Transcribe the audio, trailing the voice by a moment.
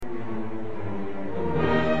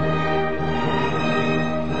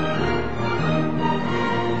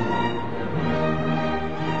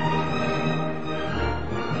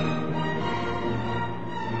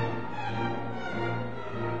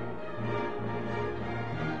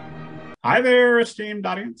Hi there, esteemed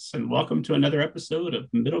audience, and welcome to another episode of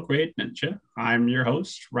Middle Grade Ninja. I'm your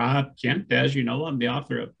host, Rob Kent. As you know, I'm the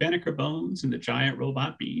author of Banneker Bones and the Giant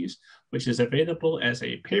Robot Bees, which is available as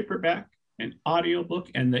a paperback, an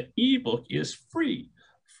audiobook, and the ebook is free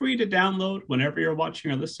to download whenever you're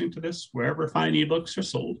watching or listening to this, wherever fine ebooks are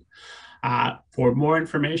sold. For more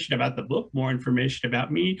information about the book, more information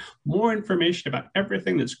about me, more information about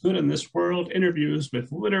everything that's good in this world, interviews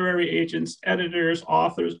with literary agents, editors,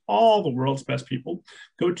 authors, all the world's best people,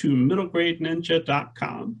 go to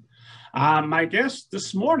middlegradeninja.com. My guest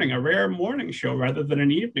this morning, a rare morning show rather than an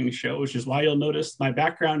evening show, which is why you'll notice my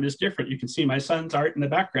background is different. You can see my son's art in the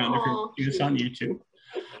background if you're watching this on YouTube.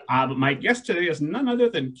 But my guest today is none other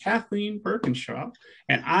than Kathleen Burkinshaw,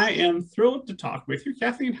 and I am thrilled to talk with you.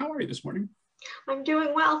 Kathleen, how are you this morning? I'm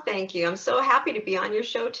doing well, thank you. I'm so happy to be on your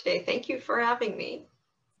show today. Thank you for having me.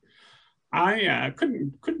 I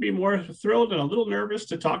couldn't be more thrilled and a little nervous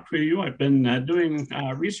to talk to you. I've been doing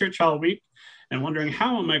research all week and wondering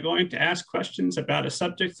how am I going to ask questions about a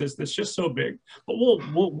subject that's just so big. But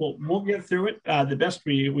we'll get through it the best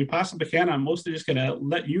we possibly can. I'm mostly just going to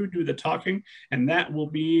let you do the talking, and that will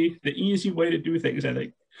be the easy way to do things, I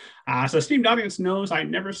think. So esteemed audience knows I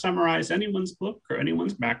never summarize anyone's book or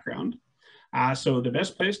anyone's background. So the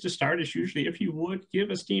best place to start is usually if you would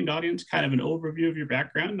give esteemed audience kind of an overview of your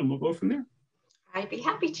background, and we'll go from there. I'd be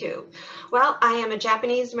happy to. Well, I am a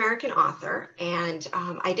Japanese-American author, and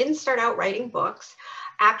I didn't start out writing books.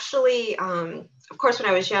 Actually, of course, when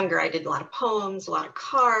I was younger, I did a lot of poems, a lot of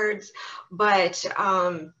cards, but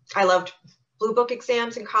I loved blue book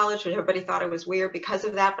exams in college, which everybody thought I was weird because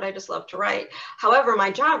of that, but I just loved to write. However,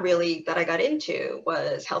 my job really that I got into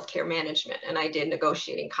was healthcare management, and I did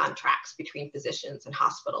negotiating contracts between physicians and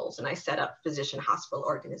hospitals, and I set up physician hospital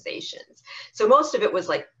organizations. So most of it was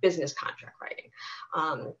like business contract writing.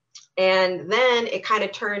 And then it kind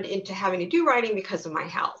of turned into having to do writing because of my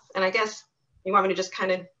health. And I guess you want me to just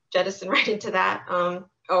kind of jettison right into that?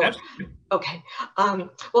 Okay.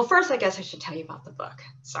 Well, first, I guess I should tell you about the book.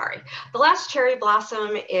 Sorry. The Last Cherry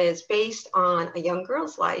Blossom is based on a young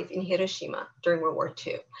girl's life in Hiroshima during World War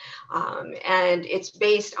II. And it's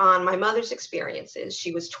based on my mother's experiences.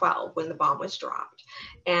 She was 12 when the bomb was dropped.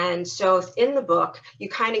 And so in the book, you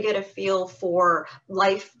kind of get a feel for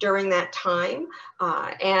life during that time,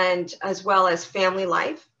 and as well as family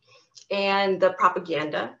life, and the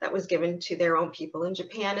propaganda that was given to their own people in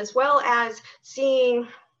Japan, as well as seeing,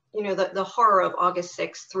 you know, the horror of August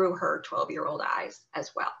 6th through her 12-year-old eyes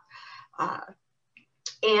as well.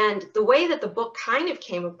 And the way that the book kind of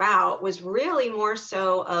came about was really more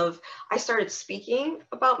so of, I started speaking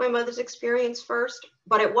about my mother's experience first,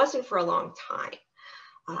 but it wasn't for a long time.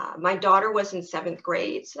 My daughter was in 7th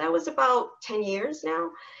grade, so that was about 10 years now.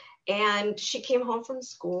 And she came home from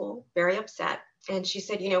school very upset. And she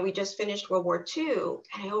said, you know, we just finished World War II,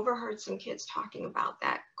 and I overheard some kids talking about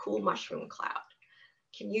that cool mushroom cloud.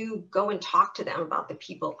 Can you go and talk to them about the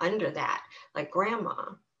people under that, like grandma?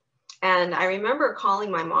 And I remember calling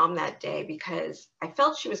my mom that day because I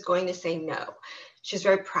felt she was going to say no. She's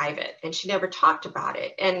very private and she never talked about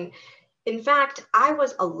it. And in fact, I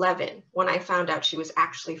was 11 when I found out she was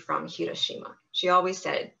actually from Hiroshima. She always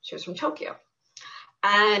said she was from Tokyo.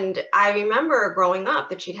 And I remember growing up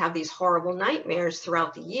that she'd have these horrible nightmares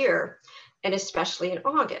throughout the year, and especially in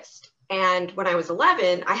August. And when I was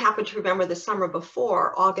 11, I happened to remember the summer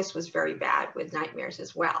before, August was very bad with nightmares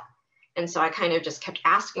as well. And so I kind of just kept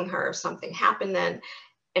asking her if something happened then.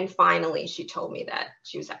 And finally, she told me that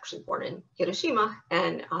she was actually born in Hiroshima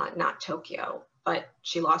and not Tokyo, but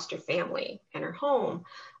she lost her family and her home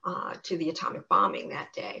to the atomic bombing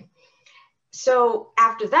that day. So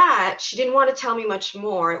after that, she didn't want to tell me much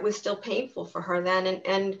more. It was still painful for her then.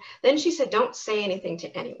 And then she said, don't say anything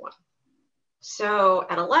to anyone. So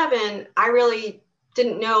at 11, I really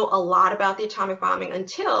didn't know a lot about the atomic bombing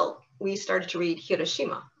until we started to read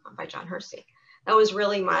Hiroshima by John Hersey. That was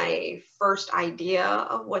really my first idea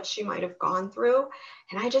of what she might have gone through.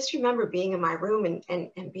 And I just remember being in my room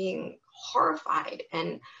and being horrified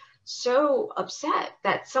and so upset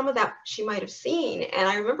that some of that she might have seen. And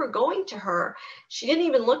I remember going to her, she didn't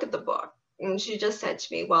even look at the book. And she just said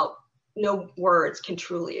to me, well, no words can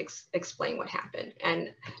truly explain what happened.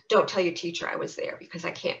 And don't tell your teacher I was there because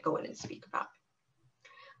I can't go in and speak about it.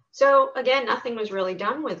 So again, nothing was really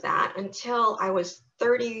done with that until I was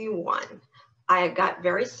 31. I got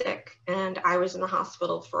very sick and I was in the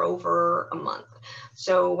hospital for over a month.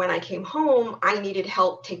 So when I came home, I needed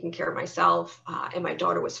help taking care of myself, and my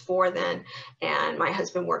daughter was 4 then, and my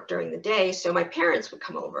husband worked during the day, so my parents would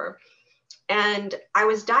come over. And I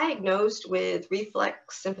was diagnosed with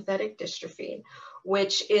reflex sympathetic dystrophy,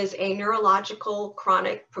 which is a neurological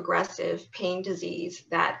chronic progressive pain disease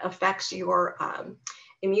that affects your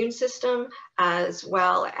immune system as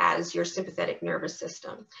well as your sympathetic nervous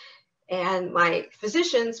system. And my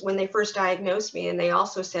physicians, when they first diagnosed me, and they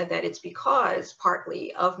also said that it's because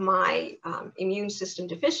partly of my immune system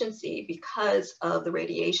deficiency because of the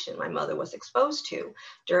radiation my mother was exposed to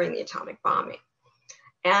during the atomic bombing.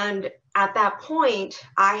 And at that point,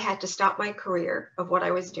 I had to stop my career of what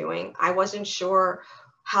I was doing. I wasn't sure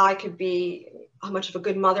how much of a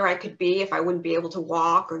good mother I could be if I wouldn't be able to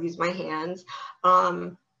walk or use my hands.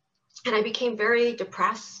 And I became very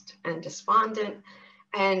depressed and despondent.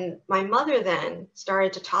 And my mother then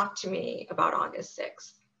started to talk to me about August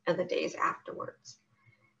 6th and the days afterwards.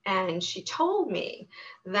 And she told me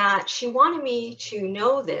that she wanted me to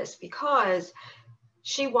know this because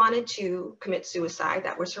she wanted to commit suicide.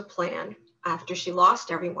 That was her plan after she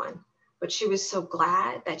lost everyone. But she was so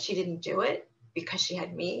glad that she didn't do it because she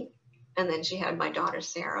had me. And then she had my daughter,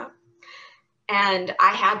 Sarah. And I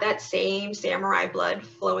had that same samurai blood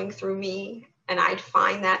flowing through me. And I'd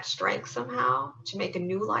find that strength somehow to make a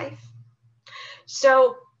new life.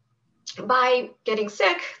 So by getting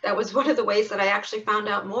sick, that was one of the ways that I actually found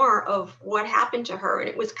out more of what happened to her. And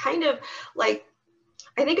it was kind of like,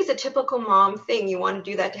 I think it's a typical mom thing. You want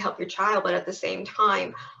to do that to help your child, but at the same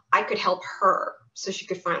time, I could help her so she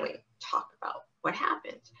could finally talk about what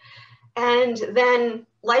happened. And then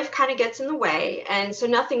life kind of gets in the way. And so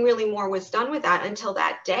nothing really more was done with that until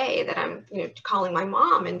that day that I'm, calling my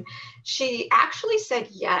mom. And she actually said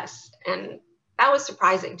yes. And that was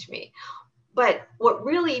surprising to me. But what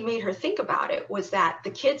really made her think about it was that the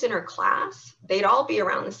kids in her class, they'd all be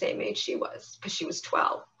around the same age she was because she was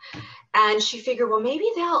 12. And she figured, well, maybe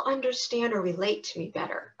they'll understand or relate to me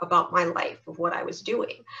better about my life, of what I was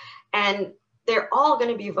doing. And they're all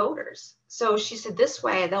going to be voters. So she said this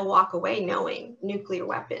way they'll walk away knowing nuclear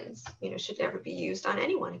weapons, should never be used on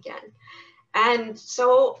anyone again. And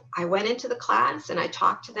so I went into the class and I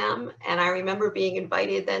talked to them. And I remember being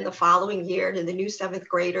invited then the following year to the new 7th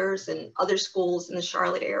graders, and other schools in the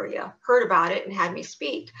Charlotte area heard about it and had me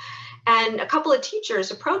speak. And a couple of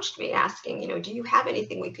teachers approached me asking, do you have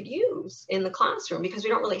anything we could use in the classroom? Because we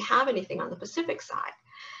don't really have anything on the Pacific side.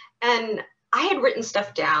 And I had written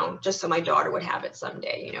stuff down just so my daughter would have it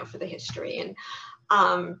someday, for the history. And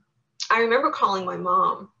I remember calling my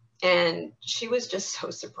mom, and she was just so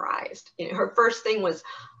surprised. Her first thing was,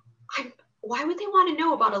 why would they want to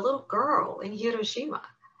know about a little girl in Hiroshima?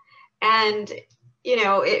 And,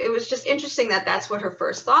 it was just interesting that that's what her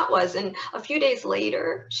first thought was. And a few days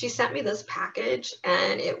later, she sent me this package,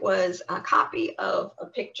 and it was a copy of a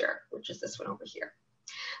picture, which is this one over here.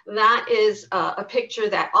 That is a picture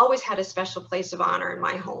that always had a special place of honor in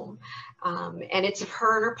my home. And it's of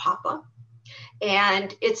her and her papa.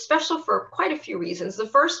 And it's special for quite a few reasons. The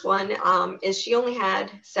first one is she only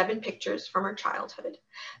had 7 pictures from her childhood.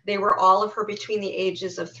 They were all of her between the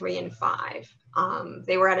ages of 3 and 5.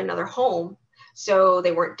 They were at another home, so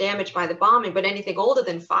they weren't damaged by the bombing, but anything older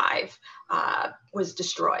than 5 was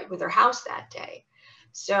destroyed with her house that day.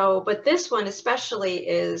 So, but this one especially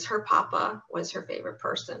is her papa was her favorite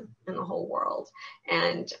person in the whole world.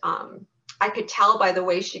 And I could tell by the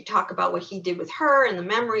way she'd talk about what he did with her and the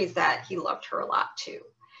memories that he loved her a lot too.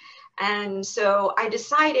 And so I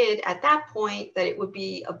decided at that point that it would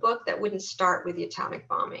be a book that wouldn't start with the atomic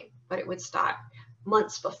bombing, but it would start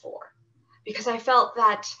months before, because I felt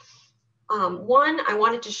that one, I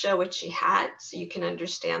wanted to show what she had so you can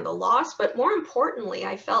understand the loss, but more importantly,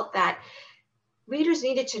 I felt that readers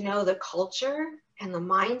needed to know the culture and the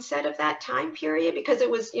mindset of that time period, because it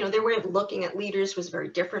was, their way of looking at leaders was very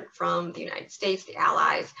different from the United States, the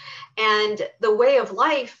Allies. And the way of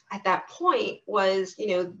life at that point was,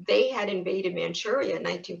 they had invaded Manchuria in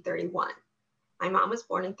 1931. My mom was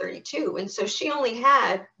born in 32. And so she only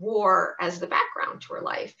had war as the background to her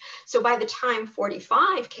life. So by the time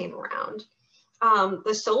 45 came around,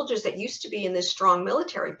 the soldiers that used to be in this strong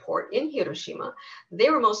military port in Hiroshima, they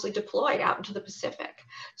were mostly deployed out into the Pacific.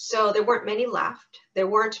 So there weren't many left. There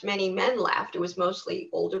weren't many men left. It was mostly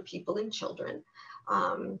older people and children.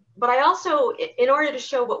 But I also, in order to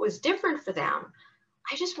show what was different for them,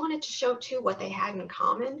 I just wanted to show too what they had in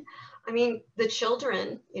common. I mean, the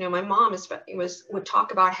children, my mom would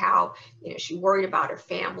talk about how, she worried about her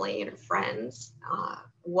family and her friends,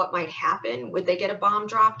 what might happen. Would they get a bomb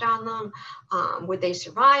dropped on them? Would they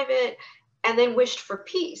survive it? And then wished for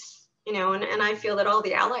peace, and I feel that all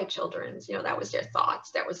the Allied children, that was their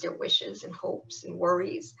thoughts, that was their wishes and hopes and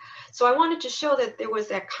worries. So I wanted to show that there was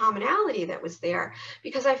that commonality that was there,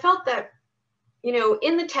 because I felt that,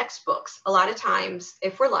 in the textbooks, a lot of times,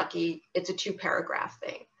 if we're lucky, it's a 2-paragraph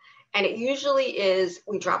thing. And it usually is,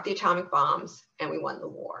 we dropped the atomic bombs and we won the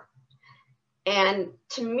war. And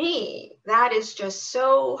to me, that is just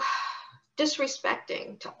so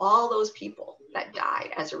disrespecting to all those people that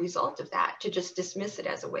died as a result of that, to just dismiss it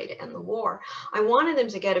as a way to end the war. I wanted them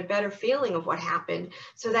to get a better feeling of what happened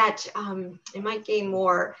so that it might gain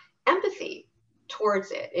more empathy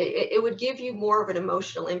towards it. It would give you more of an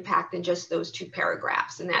emotional impact than just those 2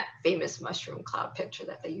 paragraphs in that famous mushroom cloud picture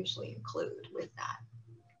that they usually include with that.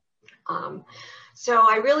 So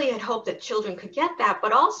I really had hoped that children could get that,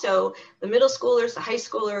 but also the middle schoolers, the high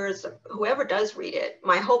schoolers, whoever does read it,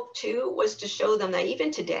 my hope too was to show them that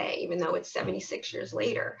even today, even though it's 76 years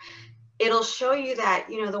later, it'll show you that,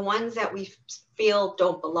 you know, the ones that we feel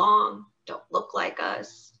don't belong, don't look like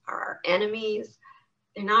us, are our enemies,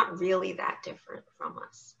 they're not really that different from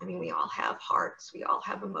us. I mean, we all have hearts, we all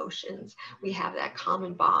have emotions, we have that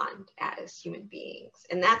common bond as human beings.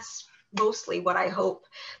 And that's mostly what I hope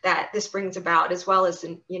that this brings about, as well as,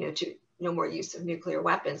 you know, to no more use of nuclear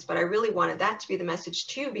weapons. But I really wanted that to be the message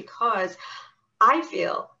too, because I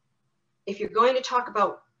feel if you're going to talk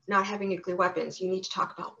about not having nuclear weapons, you need to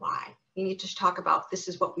talk about why. You need to talk about, this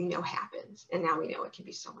is what we know happens, and now we know it can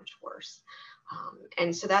be so much worse.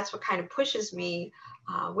 And so that's what kind of pushes me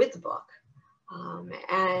with the book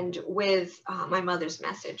and with my mother's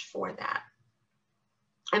message for that.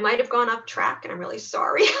 I might have gone off track, and I'm really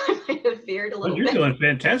sorry. I might have veered a little bit. You're doing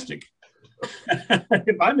fantastic.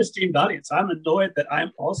 If I'm a esteemed audience, I'm annoyed that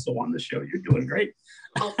I'm also on the show. You're doing great.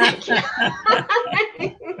 Oh, thank you.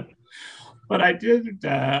 But I did,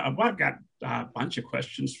 I've got a bunch of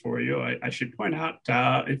questions for you. I should point out,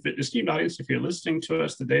 if esteemed audience, if you're listening to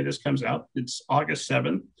us the day this comes out, it's August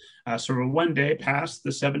 7th. So we're 1 day past the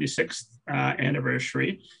 76th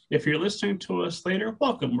anniversary. If you're listening to us later,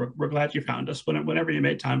 welcome. We're glad you found us. Whenever you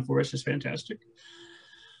made time for us is fantastic.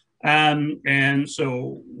 And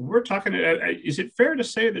so we're talking, is it fair to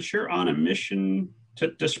say that you're on a mission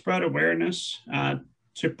to spread awareness,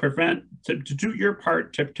 to do your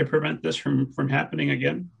part to prevent this from happening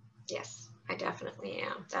again? Yes, I definitely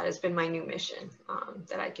am. That has been my new mission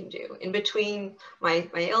that I can do. In between my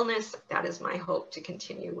illness, that is my hope, to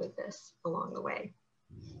continue with this along the way.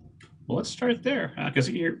 Well, let's start there, because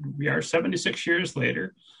we are 76 years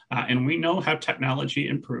later, and we know how technology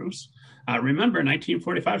improves. Remember, in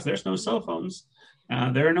 1945, there's no cell phones.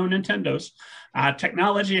 There are no Nintendos.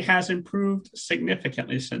 Technology has improved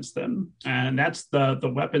significantly since then, and that's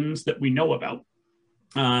the weapons that we know about,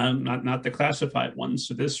 not the classified ones.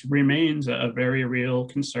 So this remains a very real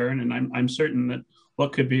concern, and I'm certain that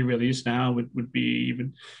what could be released now would be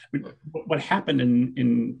even what happened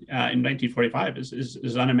in 1945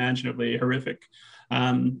 is unimaginably horrific,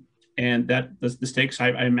 and that the stakes I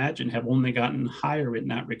imagine have only gotten higher in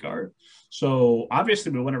that regard. So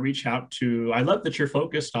obviously we want to reach out to, I love that you're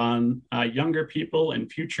focused on younger people and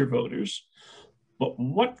future voters, but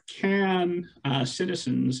what can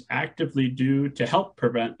citizens actively do to help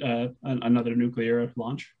prevent another nuclear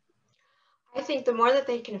launch? I think the more that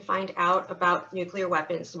they can find out about nuclear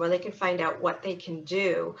weapons, the more they can find out what they can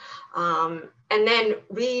do, and then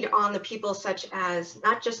read on the people such as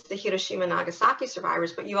not just the Hiroshima and Nagasaki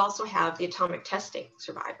survivors, but you also have the atomic testing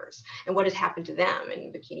survivors and what had happened to them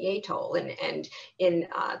in Bikini Atoll and in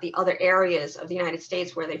the other areas of the United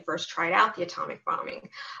States where they first tried out the atomic bombing.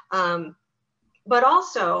 But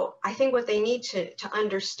also, I think what they need to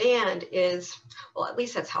understand is, well, at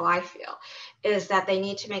least that's how I feel, is that they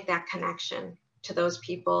need to make that connection to those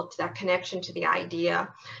people, to that connection to the idea,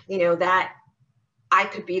 you know, that I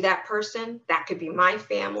could be that person, that could be my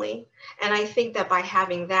family. And I think that by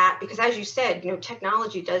having that, because as you said, you know,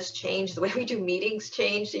 technology does change, the way we do meetings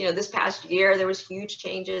changed, you know, this past year, there was huge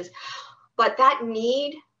changes, but that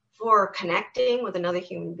need for connecting with another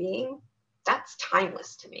human being, that's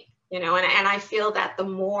timeless to me. You know, and I feel that the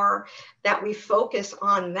more that we focus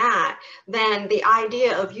on that, then the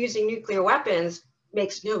idea of using nuclear weapons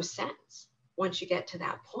makes no sense once you get to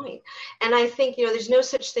that point. And I think, you know, there's no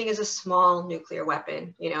such thing as a small nuclear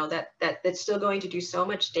weapon, you know, that's still going to do so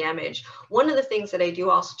much damage. One of the things that I do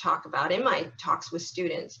also talk about in my talks with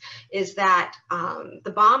students is that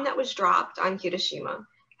the bomb that was dropped on Hiroshima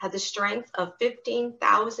had the strength of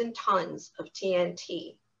 15,000 tons of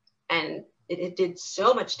TNT. And it did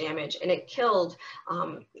so much damage, and it killed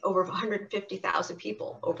over 150,000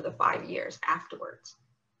 people over the 5 years afterwards.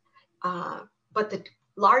 But the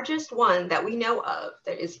largest one that we know of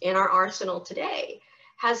that is in our arsenal today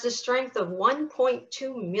has the strength of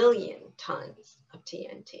 1.2 million tons of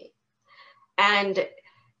TNT. And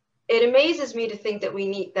it amazes me to think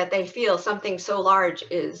that they feel something so large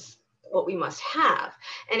is what we must have.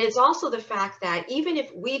 And it's also the fact that even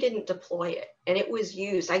if we didn't deploy it and it was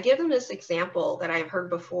used, I give them this example that I've heard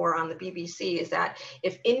before on the BBC, is that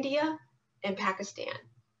if India and Pakistan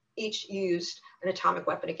each used an atomic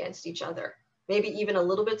weapon against each other, maybe even a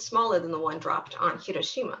little bit smaller than the one dropped on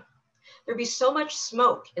Hiroshima, there'd be so much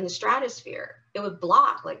smoke in the stratosphere, it would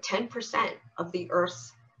block like 10% of the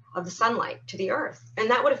sunlight to the earth.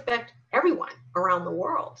 And that would affect everyone around the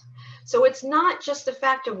world. So it's not just the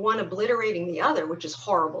fact of one obliterating the other, which is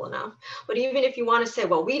horrible enough, but even if you want to say,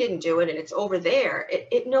 well, we didn't do it and it's over there,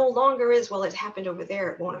 it no longer is, well, it happened over there,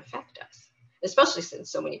 it won't affect us, especially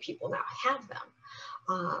since so many people now have them.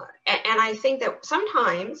 And I think that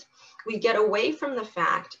sometimes we get away from the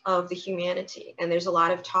fact of the humanity, and there's a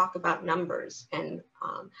lot of talk about numbers and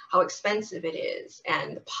how expensive it is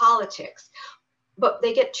and the politics, but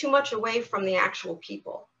they get too much away from the actual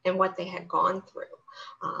people and what they had gone through.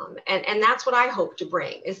 And that's what I hope to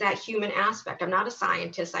bring, is that human aspect. I'm not a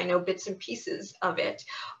scientist, I know bits and pieces of it,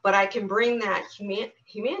 but I can bring that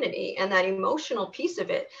humanity and that emotional piece of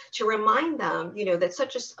it to remind them, you know, that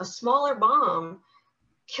such a smaller bomb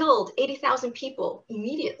killed 80,000 people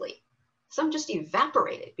immediately. Some just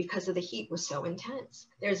evaporated because of the heat was so intense.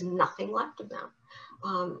 There's nothing left of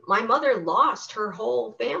them. My mother lost her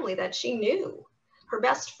whole family that she knew, her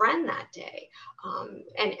best friend that day.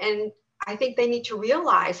 And I think they need to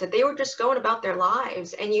realize that they were just going about their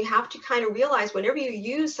lives. And you have to kind of realize whenever you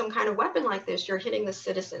use some kind of weapon like this, you're hitting the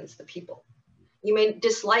citizens, the people. You may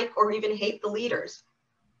dislike or even hate the leaders,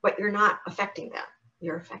 but you're not affecting them.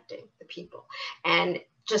 You're affecting the people. And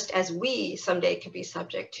just as we someday could be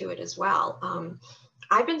subject to it as well.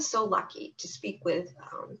 I've been so lucky to speak with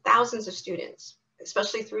thousands of students,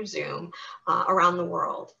 especially through Zoom, around the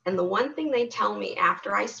world. And the one thing they tell me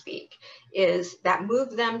after I speak is that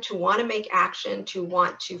move them to want to make action, to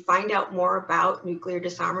want to find out more about nuclear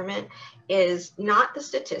disarmament, is not the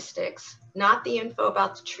statistics, not the info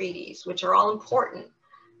about the treaties, which are all important,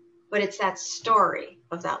 but it's that story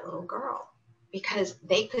of that little girl. Because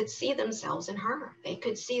they could see themselves in her. They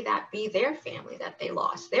could see that be their family that they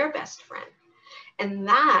lost, their best friend. And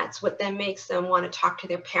that's what then makes them want to talk to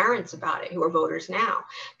their parents about it, who are voters now,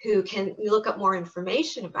 who can look up more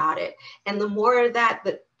information about it. And the more that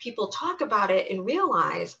the people talk about it and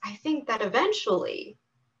realize, I think that eventually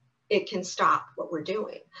it can stop what we're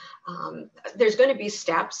doing. There's going to be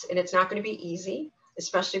steps, and it's not going to be easy,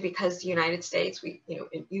 especially because the United States,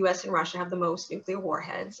 US and Russia have the most nuclear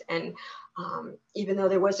warheads. And even though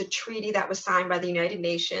there was a treaty that was signed by the United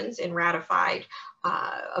Nations and ratified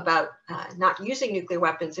about not using nuclear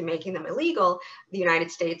weapons and making them illegal, the United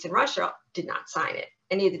States and Russia did not sign it.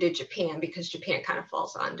 And neither did Japan, because Japan kind of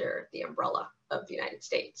falls under the umbrella of the United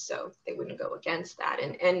States. So they wouldn't go against that.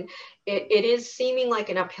 And it is seeming like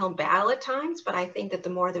an uphill battle at times, but I think that the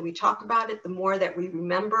more that we talk about it, the more that we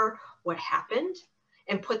remember what happened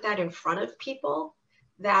and put that in front of people,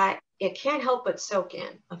 that it can't help but soak in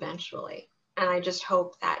eventually. And I just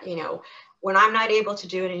hope that, you know, when I'm not able to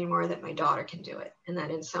do it anymore, that my daughter can do it. And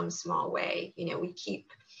that in some small way, you know, we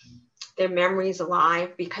keep their memories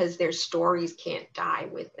alive, because their stories can't die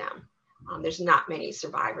with them. There's not many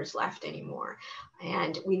survivors left anymore.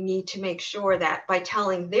 And we need to make sure that by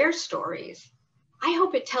telling their stories, I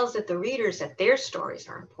hope it tells the readers that their stories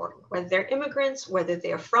are important, whether they're immigrants, whether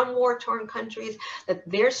they're from war-torn countries, that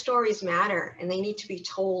their stories matter and they need to be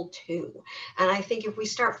told too. And I think if we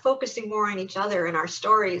start focusing more on each other and our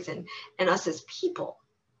stories and us as people,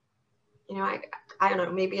 you know, I don't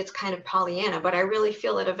know, maybe it's kind of Pollyanna, but I really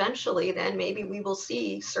feel that eventually then maybe we will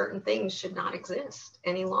see certain things should not exist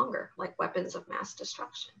any longer, like weapons of mass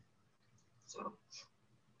destruction. So.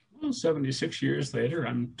 Well, 76 years later,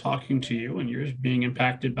 I'm talking to you and you're being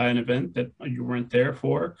impacted by an event that you weren't there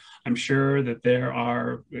for. I'm sure that there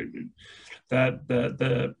are, that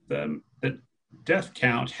the death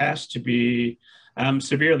count has to be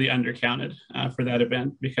severely undercounted for that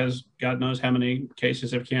event, because God knows how many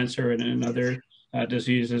cases of cancer and other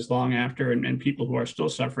diseases long after, and people who are still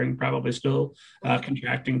suffering, probably still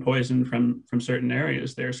contracting poison from certain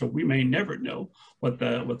areas there. So we may never know what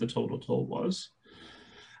the total toll was.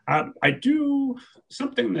 I do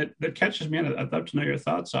something that catches me, and I'd love to know your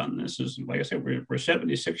thoughts on this. Is, like I said, we're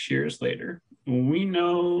 76 years later. We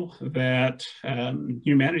know that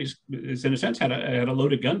humanity is, in a sense, had a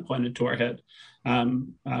loaded gun pointed to our head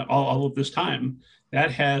all of this time.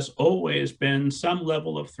 That has always been some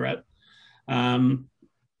level of threat, but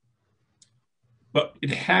it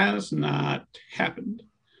has not happened.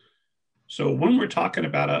 So when we're talking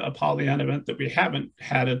about a Pollyanna event that we haven't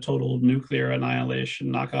had a total nuclear annihilation,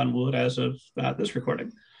 knock on wood, as of this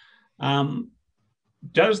recording,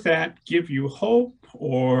 Does that give you hope,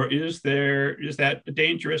 or is that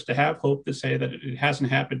dangerous to have hope to say that it hasn't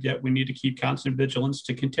happened yet? We need to keep constant vigilance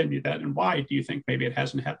to continue that. And why do you think maybe it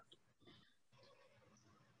hasn't happened?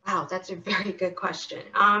 Wow, that's a very good question.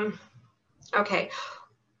 Okay.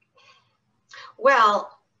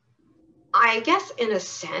 Well, I guess in a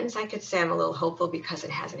sense, I could say I'm a little hopeful because it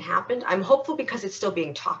hasn't happened. I'm hopeful because it's still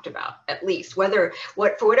being talked about, at least, for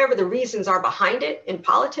whatever the reasons are behind it in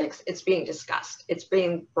politics, it's being discussed. It's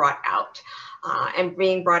being brought out and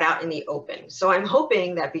being brought out in the open. So I'm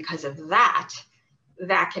hoping that because of that,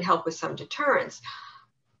 that can help with some deterrence.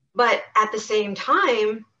 But at the same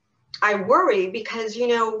time, I worry because,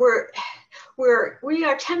 we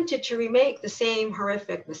are tempted to remake the same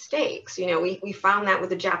horrific mistakes. We found that with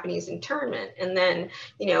the Japanese internment, and then,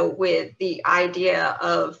 with the idea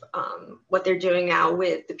of what they're doing now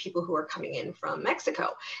with the people who are coming in from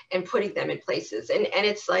Mexico and putting them in places. And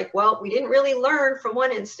it's like, well, we didn't really learn from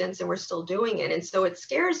one instance and we're still doing it. And so it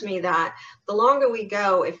scares me that the longer we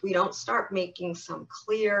go, if we don't start making some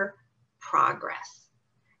clear progress,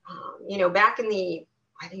 back in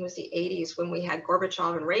I think it was the 80s when we had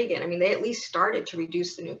Gorbachev and Reagan. I mean, they at least started to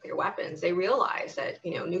reduce the nuclear weapons. They realized that,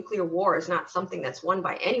 nuclear war is not something that's won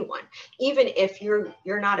by anyone. Even if you're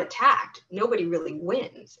not attacked, nobody really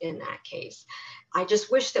wins in that case. I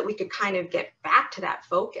just wish that we could kind of get back to that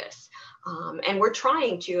focus. And we're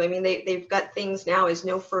trying to. I mean, they've got things now as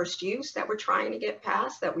no first use that we're trying to get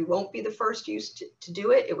past, that we won't be the first use to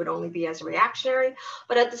do it. It would only be as a reactionary.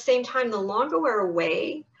 But at the same time, the longer we're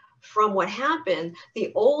away from what happened,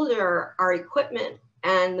 the older our equipment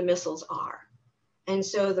and the missiles are. And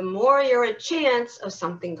so the more you're at chance of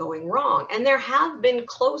something going wrong. And there have been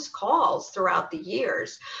close calls throughout the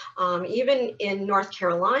years. Even in North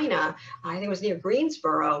Carolina, I think it was near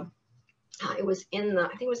Greensboro, it was I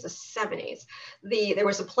think it was the 70s. There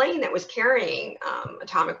was a plane that was carrying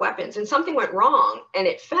atomic weapons, and something went wrong and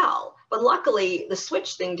it fell. But luckily the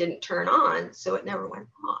switch thing didn't turn on, so it never went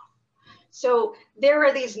off. So there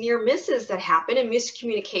are these near misses that happen, and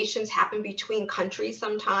miscommunications happen between countries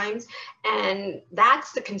sometimes. And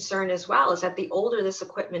that's the concern as well, is that the older this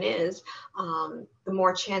equipment is, the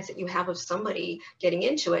more chance that you have of somebody getting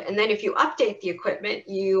into it. And then if you update the equipment,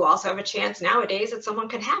 you also have a chance nowadays that someone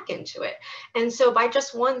could hack into it. And so by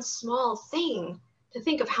just one small thing, to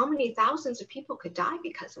think of how many thousands of people could die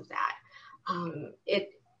because of that,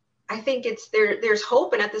 I think there's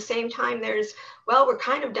hope, and at the same time we're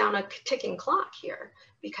kind of down a ticking clock here,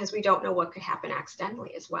 because we don't know what could happen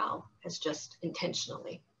accidentally as well as just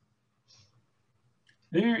intentionally.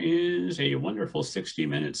 There is a wonderful 60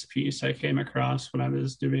 Minutes piece I came across when I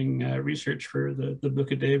was doing research for the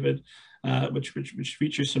Book of David, which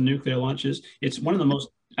features some nuclear launches. It's one of the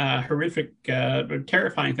most horrific,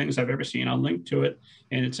 terrifying things I've ever seen. I'll link to it,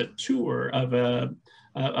 and it's a tour of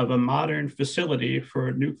a modern facility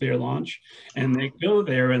for nuclear launch. And they go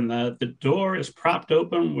there, and the door is propped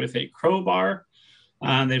open with a crowbar.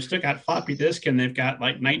 They've still got floppy disk, and they've got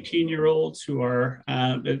like 19-year-olds who are,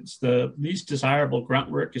 it's the least desirable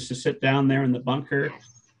grunt work is to sit down there in the bunker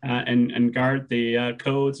and guard the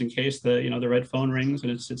codes in case the red phone rings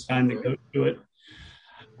and it's time to go to it.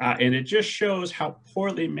 And it just shows how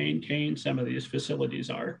poorly maintained some of these facilities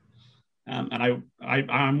are. And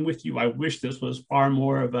I'm with you. I wish this was far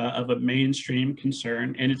more of a mainstream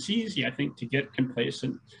concern. And it's easy, I think, to get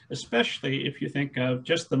complacent, especially if you think of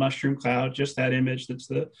just the mushroom cloud, just that image that's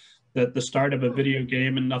the start of a video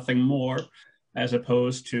game and nothing more, as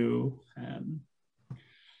opposed to,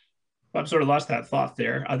 I've sort of lost that thought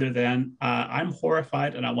there, other than I'm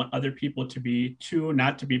horrified and I want other people to be too,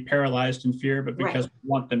 not to be paralyzed in fear, but because we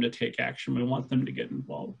want them to take action. We want them to get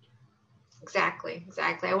involved. Exactly.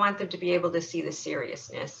 I want them to be able to see the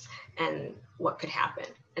seriousness and what could happen,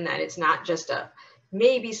 and that it's not just a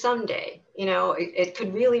maybe someday, it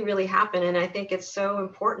could really, really happen. And I think it's so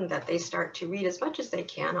important that they start to read as much as they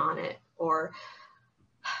can on it, or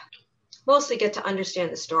mostly get to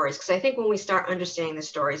understand the stories. Because I think when we start understanding the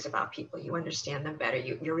stories about people, you understand them better.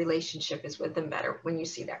 Your relationship is with them better when you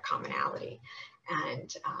see that commonality.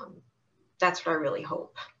 And that's what I really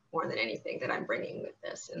hope, more than anything, that I'm bringing with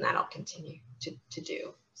this, and that I'll continue to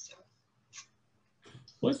do. So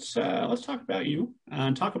let's talk about you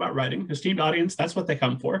and talk about writing. Esteemed audience, that's what they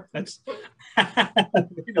come for. That's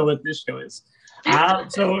you know what this show is.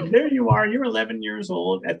 So there you are. You're 11 years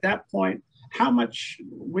old at that point. How much,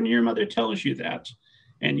 when your mother tells you that,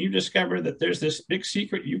 and you discover that there's this big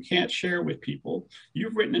secret you can't share with people,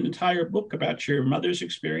 you've written an entire book about your mother's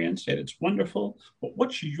experience, and it's wonderful. But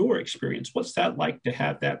what's your experience? What's that like to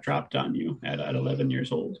have that dropped on you at 11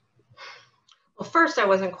 years old? Well, first, I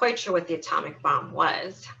wasn't quite sure what the atomic bomb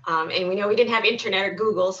was. And we know we didn't have internet or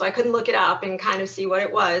Google, so I couldn't look it up and kind of see what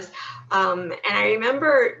it was. And I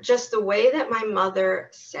remember just the way that my mother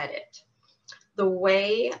said it, the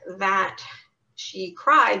way that she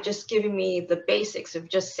cried, just giving me the basics of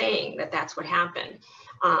just saying that that's what happened.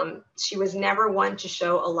 She was never one to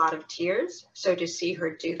show a lot of tears. So to see her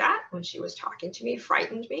do that when she was talking to me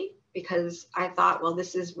frightened me, because I thought, well,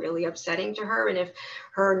 this is really upsetting to her. And if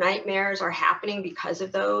her nightmares are happening because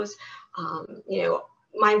of those, you know,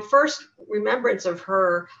 my first remembrance of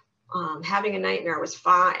her having a nightmare was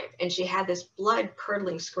 5, and she had this blood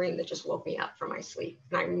curdling scream that just woke me up from my sleep.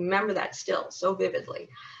 And I remember that still so vividly.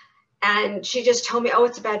 And she just told me, oh,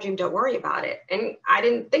 it's a bad dream, don't worry about it. And I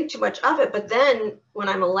didn't think too much of it. But then when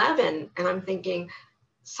I'm 11 and I'm thinking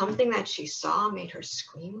something that she saw made her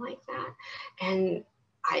scream like that. And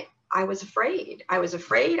I was afraid. I was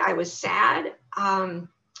afraid. I was sad. And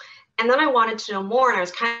then I wanted to know more. And I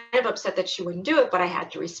was kind of upset that she wouldn't do it, but I had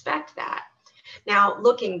to respect that. Now,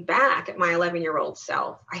 looking back at my 11-year-old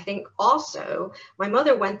self, I think also my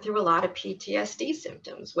mother went through a lot of PTSD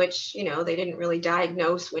symptoms, which, you know, they didn't really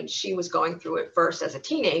diagnose when she was going through it first as a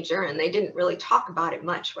teenager, and they didn't really talk about it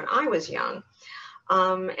much when I was young.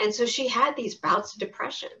 And so she had these bouts of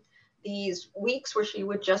depression, these weeks where she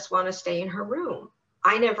would just want to stay in her room.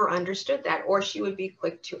 I never understood that, or she would be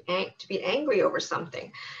quick to be angry over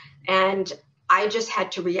something. And I just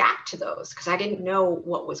had to react to those because I didn't know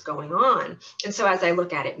what was going on. And so as I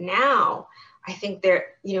look at it now, I think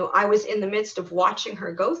you know, I was in the midst of watching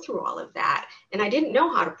her go through all of that, and I didn't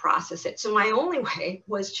know how to process it. So my only way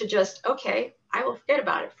was to just, okay, I will forget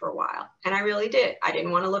about it for a while. And I really did. I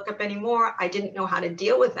didn't want to look up anymore. I didn't know how to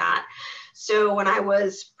deal with that. So when I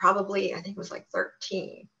was probably, I think it was like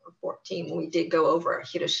 13 or 14, when we did go over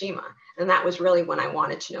Hiroshima, and that was really when I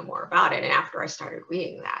wanted to know more about it. And after I started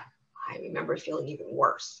reading that, I remember feeling even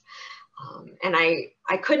worse. And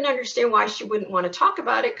I couldn't understand why she wouldn't want to talk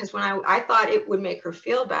about it, because when I thought it would make her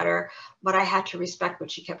feel better, but I had to respect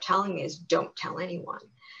what she kept telling me is don't tell anyone.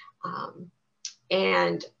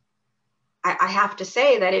 And I have to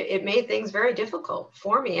say that it made things very difficult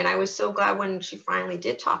for me. And I was so glad when she finally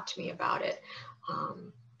did talk to me about it,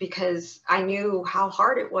 because I knew how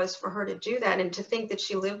hard it was for her to do that, and to think that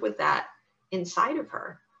she lived with that inside of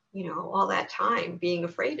her, you know, all that time being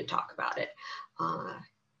afraid to talk about it,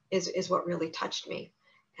 is what really touched me.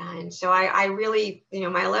 And so I really, you know,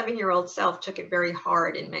 my 11-year-old self took it very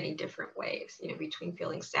hard in many different ways, you know, between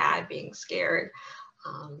feeling sad, being scared,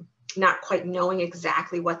 not quite knowing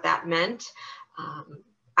exactly what that meant.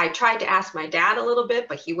 I tried to ask my dad a little bit,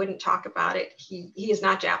 but he wouldn't talk about it. He is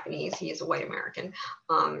not Japanese, he is a white American.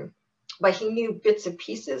 But he knew bits and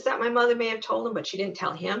pieces that my mother may have told him, but she didn't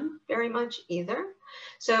tell him very much either.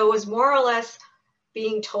 So it was more or less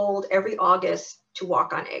being told every August to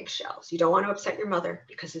walk on eggshells. You don't want to upset your mother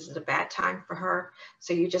because this is a bad time for her.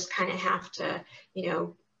 So you just kind of have to, you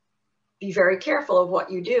know, be very careful of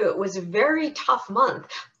what you do. It was a very tough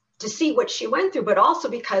month to see what she went through, but also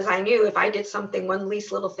because I knew if I did something, one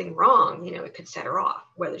least little thing wrong, you know, it could set her off,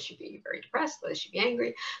 whether she'd be very depressed, whether she'd be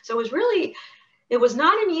angry. So it was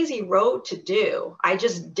not an easy road to do. I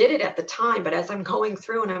just did it at the time, but as I'm going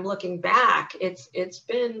through and I'm looking back, it's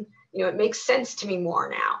been, you know, it makes sense to me more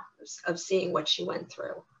now of seeing what she went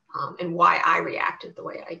through, and why I reacted the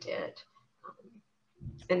way I did,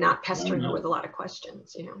 and not pestering her with a lot of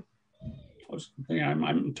questions, you know.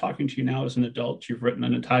 I'm talking to you now as an adult. You've written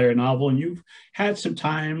an entire novel, and you've had some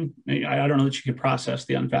time. I don't know that you can process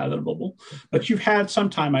the unfathomable, but you've had some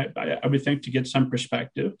time, I would think, to get some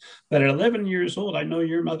perspective. But at 11 years old, I know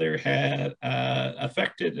your mother had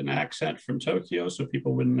affected an accent from Tokyo, so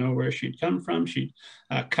people wouldn't know where she'd come from. She'd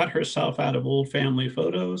cut herself out of old family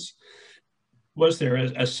photos. Was there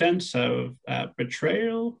a sense of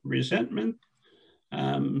betrayal, resentment?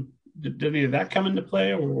 Did any of that come into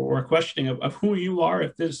play, or a questioning of who you are,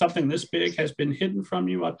 if there's something this big has been hidden from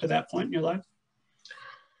you up to that point in your life?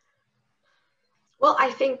 Well,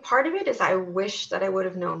 I think part of it is I wish that I would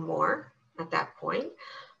have known more at that point.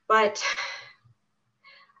 But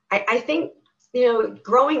I think, you know,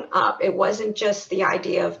 growing up, it wasn't just the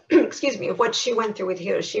idea of, excuse me, of what she went through with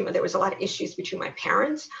Hiroshima. There was a lot of issues between my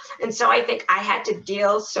parents. And so I think I had to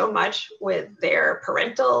deal so much with their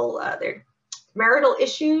their marital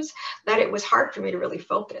issues that it was hard for me to really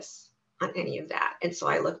focus on any of that. And so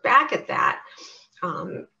I look back at that,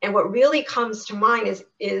 and what really comes to mind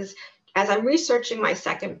is as I'm researching my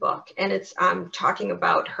second book, and it's talking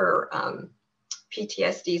about her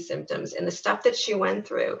PTSD symptoms and the stuff that she went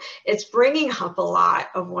through, it's bringing up a lot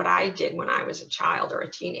of what I did when I was a child or a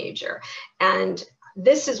teenager. And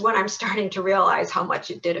this is when I'm starting to realize how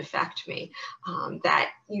much it did affect me. That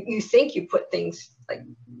you think you put things like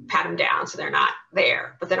pat them down so they're not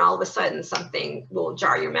there, but then all of a sudden something will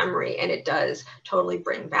jar your memory, and it does totally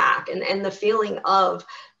bring back. And the feeling of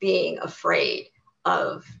being afraid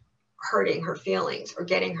of hurting her feelings or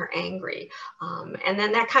getting her angry. And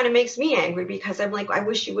then that kind of makes me angry, because I'm like, I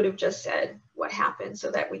wish you would have just said what happened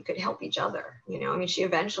so that we could help each other. You know, I mean, she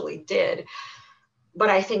eventually did. But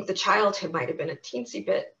I think the childhood might have been a teensy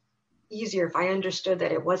bit easier if I understood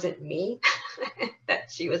that it wasn't me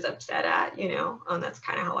that she was upset at, you know, and that's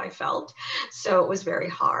kind of how I felt. So it was very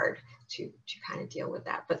hard to kind of deal with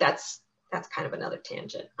that. But that's kind of another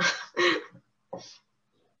tangent.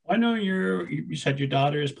 I know you said your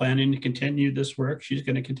daughter is planning to continue this work. She's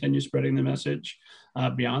going to continue spreading the message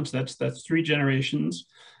beyond. So that's 3 generations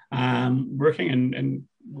working, and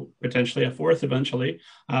potentially a 4th eventually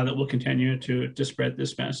that will continue to spread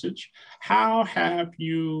this message. How have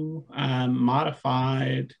you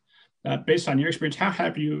modified, based on your experience, how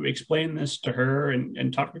have you explained this to her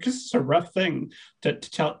and talk, because it's a rough thing to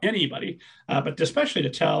tell anybody, but especially to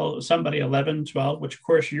tell somebody 11, 12, which of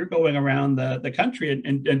course you're going around the country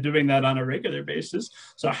and doing that on a regular basis.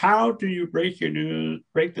 So how do you break the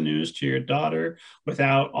news to your daughter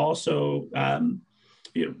without also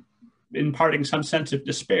imparting some sense of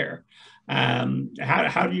despair?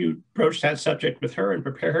 How do you approach that subject with her and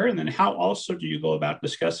prepare her? And then how also do you go about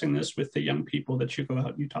discussing this with the young people that you go out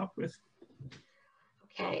and you talk with?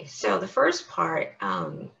 Okay, so the first part,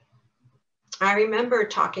 I remember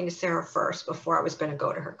talking to Sarah first before I was going to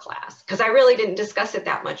go to her class, because I really didn't discuss it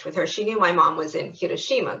that much with her. She knew my mom was in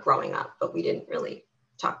Hiroshima growing up, but we didn't really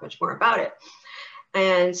talk much more about it.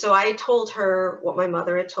 And so I told her what my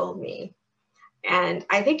mother had told me. And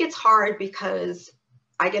I think it's hard because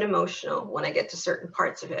I get emotional when I get to certain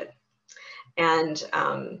parts of it. And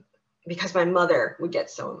because my mother would get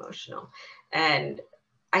so emotional. And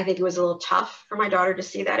I think it was a little tough for my daughter to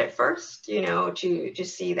see that at first, you know, to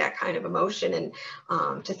see that kind of emotion,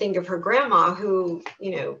 and to think of her grandma who,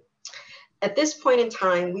 you know, at this point in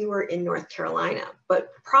time, we were in North Carolina, but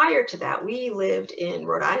prior to that, we lived in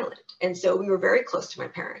Rhode Island. And so we were very close to my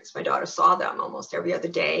parents. My daughter saw them almost every other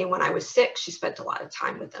day. And when I was sick, she spent a lot of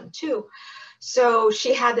time with them too. So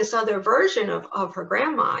she had this other version of her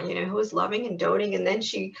grandma, you know, who was loving and doting. And then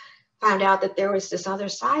she found out that there was this other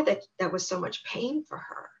side that was so much pain for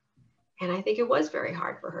her. And I think it was very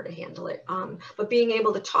hard for her to handle it. But being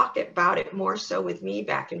able to talk about it more so with me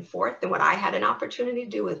back and forth than what I had an opportunity to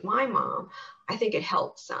do with my mom, I think it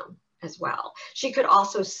helped some as well. She could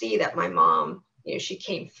also see that my mom, you know, she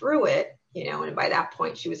came through it, you know, and by that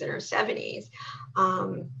point she was in her 70s.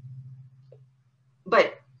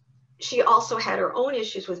 But she also had her own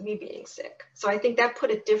issues with me being sick. So I think that put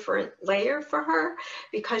a different layer for her,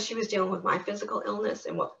 because she was dealing with my physical illness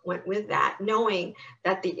and what went with that, knowing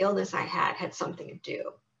that the illness I had something to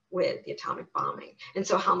do with the atomic bombing. And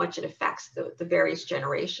so how much it affects the various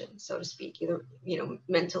generations, so to speak, either, you know,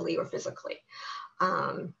 mentally or physically.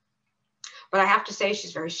 But I have to say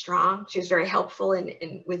she's very strong. She was very helpful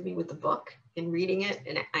in with me with the book, in reading it.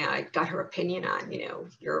 And I got her opinion on, you know,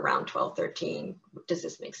 you're around 12, 13. Does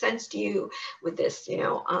this make sense to you with this, you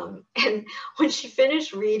know? And when she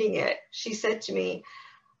finished reading it, she said to me,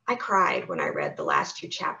 I cried when I read the last 2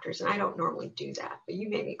 chapters, and I don't normally do that, but you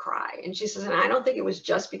made me cry. And she says, and I don't think it was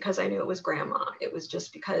just because I knew it was grandma. It was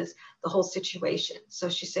just because the whole situation. So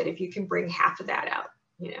she said, if you can bring half of that out,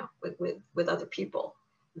 you know, with other people,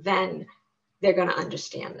 then they're going to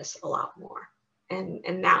understand this a lot more.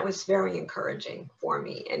 And that was very encouraging for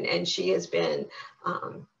me. And she has been,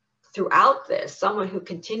 throughout this, someone who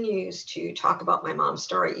continues to talk about my mom's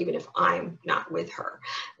story, even if I'm not with her,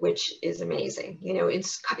 which is amazing. You know,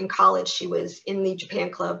 in college, she was in the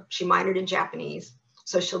Japan Club. She minored in Japanese,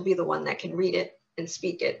 so she'll be the one that can read it and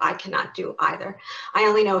speak it. I cannot do either. I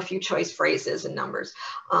only know a few choice phrases and numbers,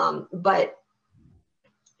 but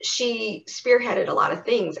she spearheaded a lot of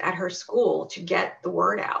things at her school to get the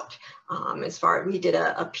word out. As far as we did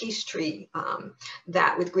a peace tree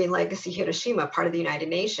that with Green Legacy Hiroshima, part of the United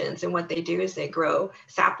Nations. And what they do is they grow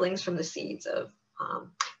saplings from the seeds of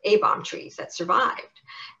A-bomb trees that survived.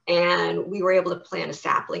 And we were able to plant a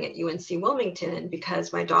sapling at UNC Wilmington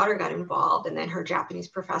because my daughter got involved, and then her Japanese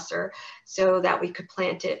professor, so that we could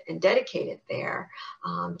plant it and dedicate it there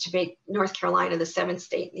to make North Carolina the 7th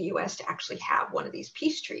state in the US to actually have one of these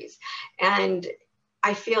peace trees. And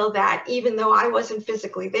I feel that even though I wasn't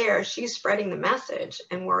physically there, she's spreading the message,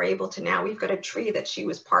 and we're able to now, we've got a tree that she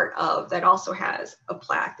was part of that also has a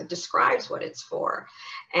plaque that describes what it's for,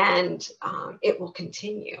 and it will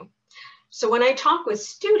continue. So when I talk with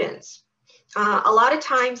students, A lot of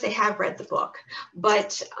times they have read the book,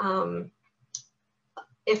 but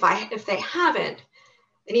if they haven't,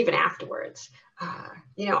 and even afterwards,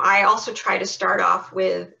 I also try to start off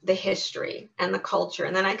with the history and the culture,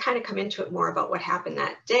 and then I kind of come into it more about what happened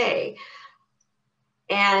that day.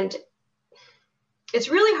 And it's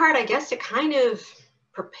really hard, I guess, to kind of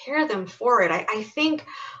prepare them for it. I think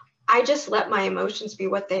I just let my emotions be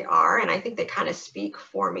what they are, and I think they kind of speak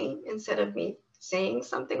for me instead of me saying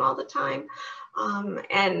something all the time.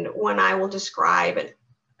 And when I will describe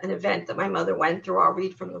an event that my mother went through, I'll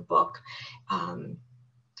read from the book.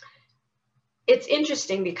 It's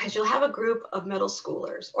interesting because you'll have a group of middle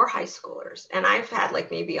schoolers or high schoolers, and I've had like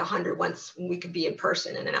maybe 100 once we could be in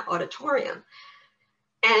person in an auditorium,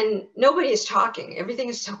 and nobody is talking. Everything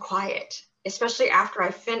is so quiet, especially after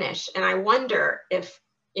I finish. And I wonder if,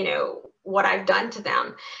 what I've done to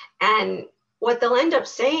them. And what they'll end up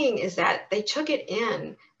saying is that they took it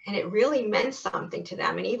in and it really meant something to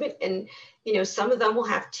them. And some of them will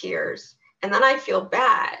have tears, and then I feel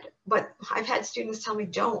bad, but I've had students tell me,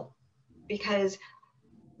 don't, because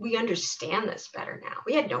we understand this better now.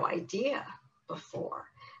 We had no idea before.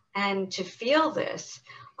 And to feel this,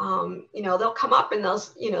 they'll come up and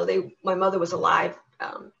my mother was alive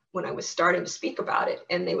when I was starting to speak about it,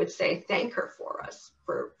 and they would say, thank her for us,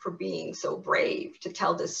 for being so brave to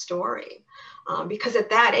tell this story. Because at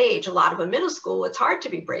that age, a lot of a middle school, it's hard to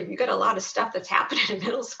be brave. You got a lot of stuff that's happening in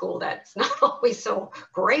middle school that's not always so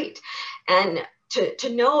great. And to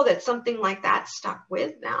know that something like that stuck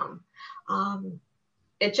with them,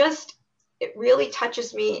 it really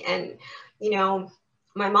touches me. And,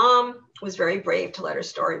 my mom was very brave to let her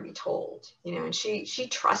story be told, and she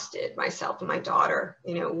trusted myself and my daughter,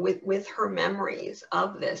 with her memories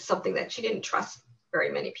of this, something that she didn't trust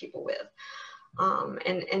very many people with.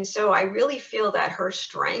 And so I really feel that her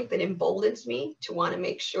strength, it emboldens me to want to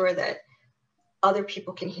make sure that other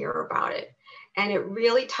people can hear about it. And it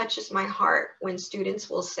really touches my heart when students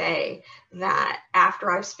will say that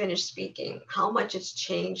after I've finished speaking, how much it's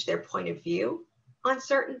changed their point of view on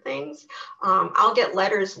certain things. I'll get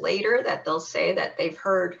letters later that they'll say that they've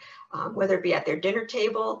heard, whether it be at their dinner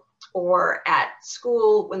table or at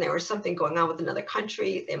school when there was something going on with another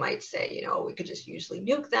country, they might say, we could just usually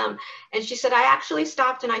nuke them. And she said, I actually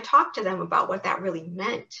stopped and I talked to them about what that really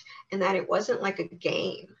meant, and that it wasn't like a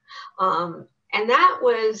game. And that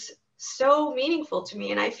was so meaningful to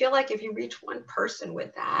me. And I feel like if you reach one person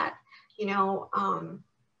with that,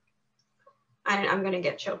 I'm going to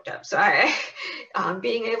get choked up. So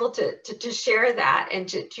being able to share that and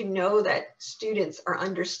to know that students are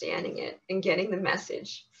understanding it and getting the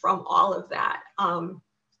message from all of that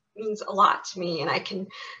means a lot to me. And I can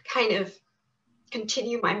kind of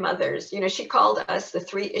continue my mother's, she called us the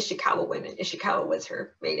 3 Ishikawa women. Ishikawa was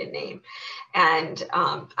her maiden name. And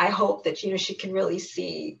I hope that, she can really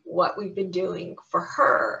see what we've been doing for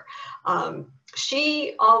her.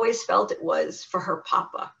 She always felt it was for her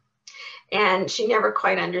papa. And she never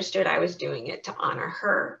quite understood I was doing it to honor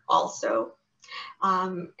her also.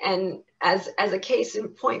 And as a case in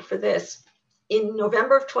point for this, in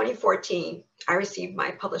November of 2014, I received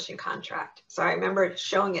my publishing contract. So I remember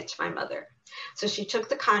showing it to my mother. So she took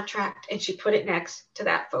the contract and she put it next to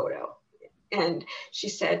that photo. And she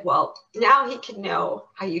said, well, now he can know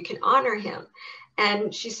how you can honor him.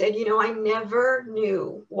 And she said, I never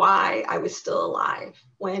knew why I was still alive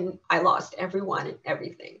when I lost everyone and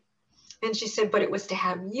everything. And she said, but it was to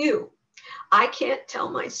have you. I can't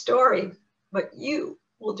tell my story, but you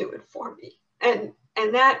will do it for me. And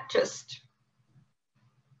that just,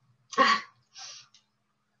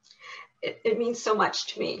 it means so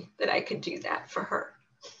much to me that I could do that for her.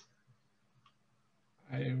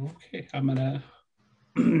 Okay, I'm gonna,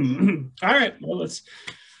 all right, well,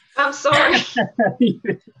 I'm sorry.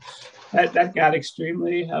 that got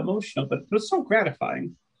extremely emotional, but it was so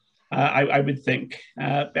gratifying. I would think,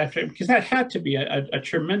 because that had to be a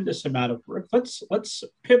tremendous amount of work. Let's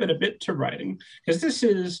pivot a bit to writing, because this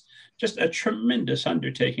is just a tremendous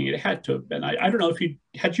undertaking. It had to have been. I don't know if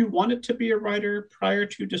you wanted to be a writer prior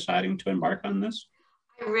to deciding to embark on this?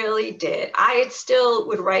 I really did. I still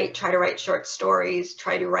would try to write short stories,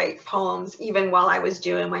 try to write poems, even while I was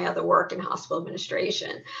doing my other work in hospital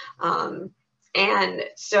administration. And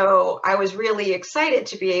so I was really excited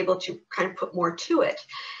to be able to kind of put more to it.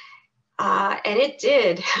 And it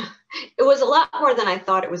did. It was a lot more than I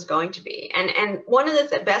thought it was going to be. And one of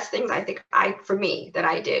the best things I think for me that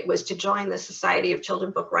I did was to join the Society of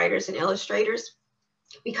Children's Book Writers and Illustrators,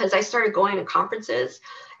 because I started going to conferences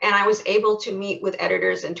and I was able to meet with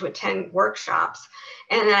editors and to attend workshops.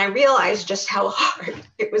 And then I realized just how hard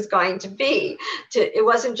it was going to be. It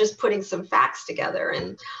wasn't just putting some facts together.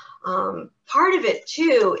 And Part of it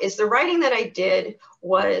too is the writing that I did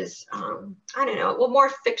was, I don't know, well, more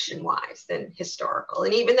fiction wise than historical.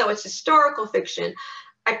 And even though it's historical fiction,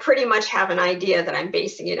 I pretty much have an idea that I'm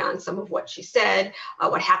basing it on some of what she said,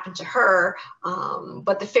 what happened to her.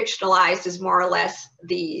 But the fictionalized is more or less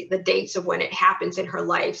the dates of when it happens in her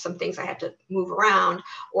life, some things I had to move around,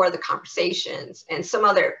 or the conversations and some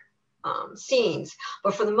other scenes.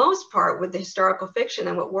 But for the most part, with the historical fiction,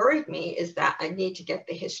 and what worried me is that I need to get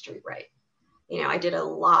the history right. You know, I did a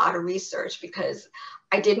lot of research because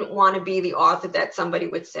I didn't want to be the author that somebody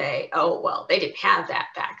would say, oh, well, they didn't have that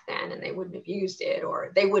back then and they wouldn't have used it,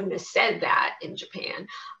 or they wouldn't have said that in Japan.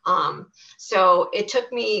 So it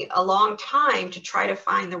took me a long time to try to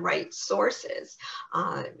find the right sources.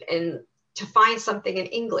 And to find something in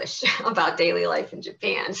English about daily life in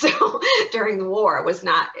Japan. So during the war, it was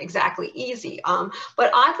not exactly easy.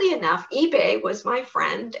 But oddly enough, eBay was my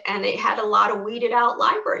friend, and it had a lot of weeded out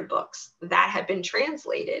library books that had been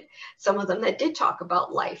translated, some of them that did talk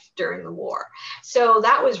about life during the war. So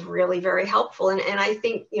that was really very helpful. And I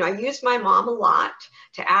think, you know, I used my mom a lot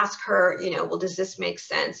to ask her, you know, well, does this make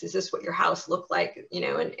sense? Is this what your house looked like? You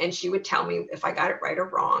know, and she would tell me if I got it right or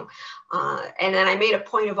wrong. And then I made a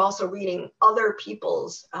point of also reading other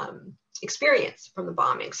people's experience from the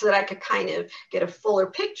bombing so that I could kind of get a fuller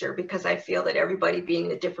picture, because I feel that everybody being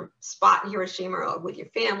in a different spot in Hiroshima or with your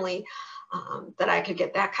family, that I could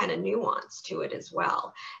get that kind of nuance to it as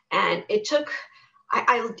well. And it took,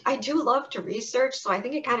 I do love to research, so I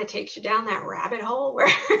think it kind of takes you down that rabbit hole where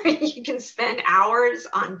you can spend hours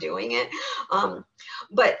on doing it.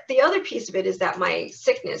 But the other piece of it is that my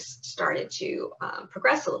sickness started to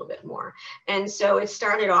progress a little bit more. And so it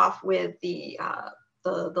started off with the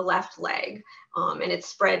left leg, and it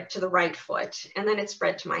spread to the right foot, and then it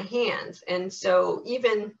spread to my hands. And so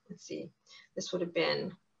even, let's see, this would have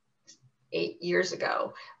been 8 years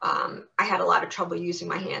ago, I had a lot of trouble using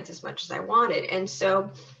my hands as much as I wanted. And so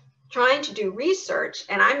trying to do research,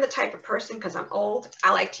 and I'm the type of person, because I'm old,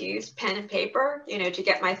 I like to use pen and paper, you know, to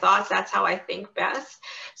get my thoughts. That's how I think best.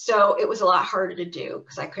 So it was a lot harder to do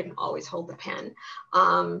because I couldn't always hold the pen,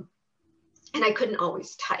 and I couldn't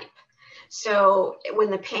always type. So when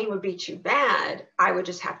the pain would be too bad, I would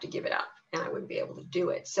just have to give it up and I wouldn't be able to do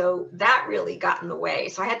it. So that really got in the way.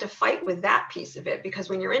 So I had to fight with that piece of it, because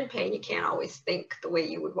when you're in pain, you can't always think the way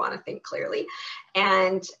you would want to think clearly.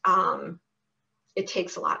 And it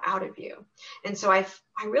takes a lot out of you. And so I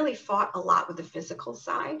really fought a lot with the physical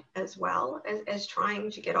side as well as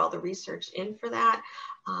trying to get all the research in for that.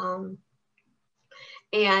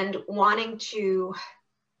 And wanting to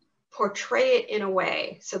portray it in a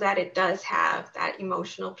way so that it does have that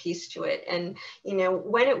emotional piece to it. And, you know,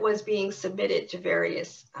 when it was being submitted to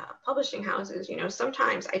various publishing houses, you know,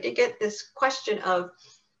 sometimes I did get this question of,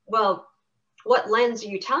 well, what lens are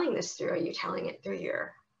you telling this through? Are you telling it through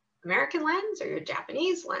your American lens or your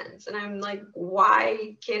Japanese lens? And I'm like,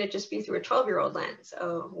 why can't it just be through a 12-year-old lens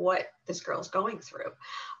of what this girl's going through?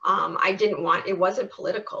 I didn't want, it wasn't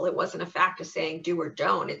political. It wasn't a fact of saying do or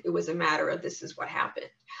don't. It was a matter of this is what happened.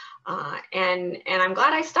 And I'm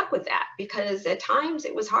glad I stuck with that, because at times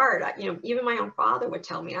it was hard. You know, even my own father would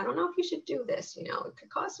tell me, I don't know if you should do this, you know, it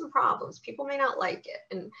could cause some problems. People may not like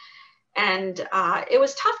it. And it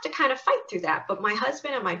was tough to kind of fight through that. But my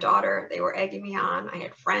husband and my daughter, they were egging me on. I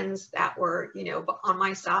had friends that were, you know, on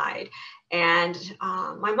my side. And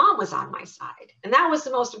my mom was on my side. And that was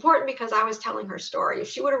the most important, because I was telling her story. If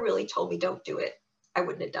she would have really told me don't do it, I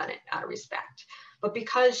wouldn't have done it out of respect. But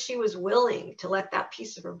because she was willing to let that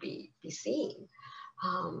piece of her be seen,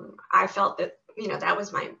 I felt that, you know, that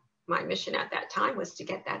was my mission at that time, was to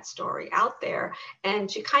get that story out there and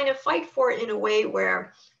to kind of fight for it in a way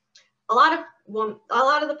where a lot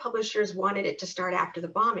of the publishers wanted it to start after the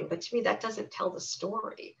bombing, but to me, that doesn't tell the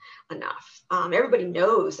story enough. Everybody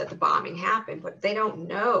knows that the bombing happened, but they don't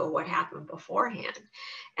know what happened beforehand.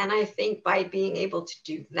 And I think by being able to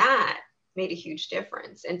do that made a huge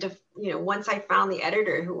difference. And to, you know, once I found the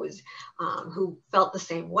editor who was, who felt the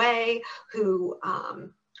same way, who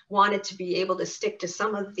wanted to be able to stick to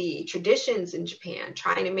some of the traditions in Japan,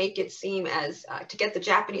 trying to make it seem as, to get the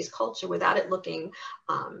Japanese culture without it looking,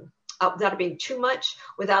 without it being too much,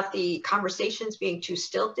 without the conversations being too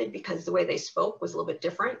stilted, because the way they spoke was a little bit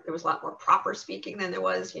different. There was a lot more proper speaking than there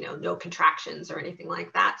was, you know, no contractions or anything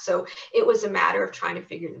like that. So it was a matter of trying to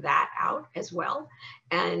figure that out as well,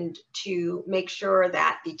 and to make sure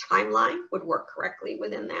that the timeline would work correctly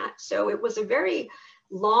within that. So it was a very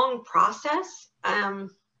long process,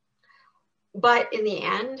 but in the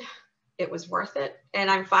end, it was worth it. And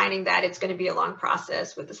I'm finding that it's going to be a long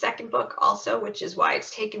process with the second book also, which is why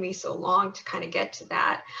it's taken me so long to kind of get to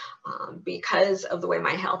that, because of the way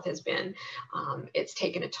my health has been. It's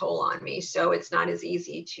taken a toll on me. So it's not as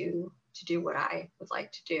easy to do what I would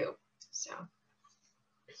like to do. So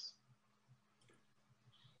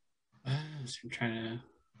I'm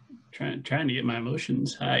trying to get my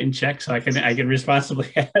emotions in check so I can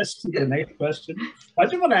responsibly ask the next question. I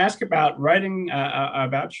do want to ask about writing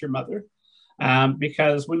about your mother,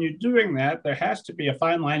 because when you're doing that, there has to be a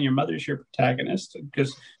fine line. Your mother's your protagonist,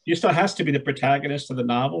 because you still has to be the protagonist of the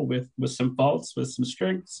novel with some faults, with some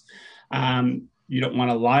strengths. You don't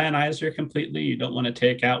want to lionize her completely. You don't want to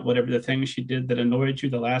take out whatever the things she did that annoyed you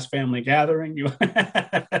the last family gathering.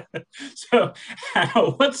 So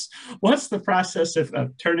what's the process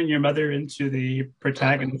of turning your mother into the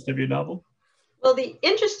protagonist of your novel? Well, the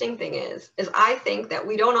interesting thing is I think that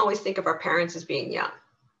we don't always think of our parents as being young.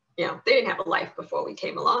 You know, they didn't have a life before we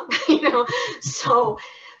came along, you know, so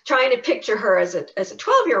trying to picture her as a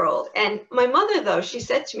 12-year-old. And my mother, though, she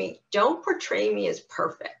said to me, don't portray me as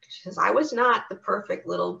perfect, because I was not the perfect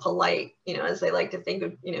little polite, you know, as they like to think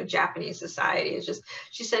of, you know, Japanese society. It's just,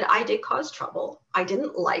 she said, I did cause trouble. I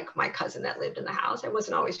didn't like my cousin that lived in the house. I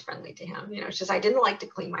wasn't always friendly to him. You know, it's just, I didn't like to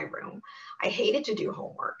clean my room. I hated to do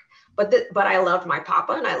homework, but I loved my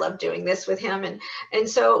papa and I loved doing this with him. And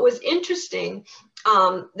so it was interesting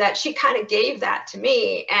that she kind of gave that to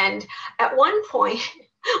me. And at one point,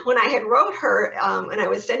 when I had wrote her and I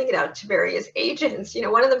was sending it out to various agents, you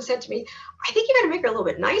know, one of them said to me, I think you got to make her a little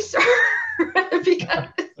bit nicer because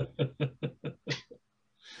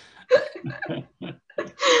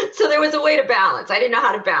so there was a way to balance. I didn't know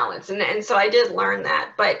how to balance. And so I did learn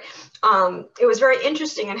that. But it was very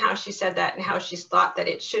interesting in how she said that and how she thought that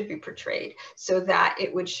it should be portrayed so that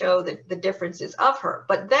it would show the differences of her.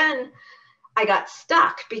 But then I got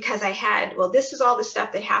stuck because I had, well, this is all the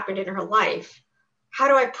stuff that happened in her life. How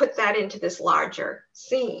do I put that into this larger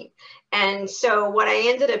scene? And so what I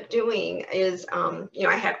ended up doing is, you know,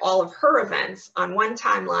 I had all of her events on one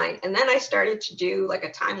timeline, and then I started to do like a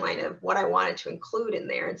timeline of what I wanted to include in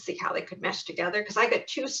there and see how they could mesh together, because I got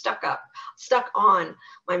too stuck on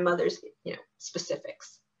my mother's, you know,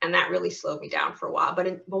 specifics. And that really slowed me down for a while.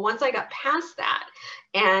 But once I got past that,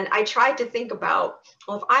 and I tried to think about,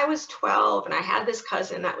 well, if I was 12 and I had this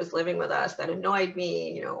cousin that was living with us that annoyed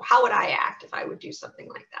me, you know, how would I act if I would do something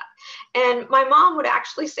like that? And my mom would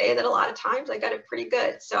actually say that a lot of times I got it pretty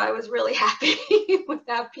good. So I was really happy with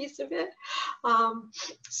that piece of it.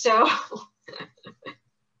 So.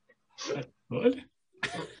 Good.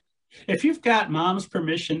 If you've got mom's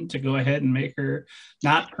permission to go ahead and make her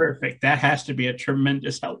not perfect, that has to be a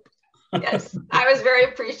tremendous help. Yes, I was very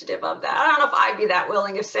appreciative of that. I don't know if I'd be that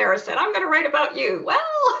willing if Sarah said, I'm going to write about you. Well,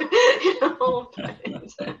 you know.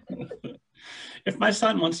 If my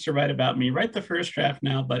son wants to write about me, write the first draft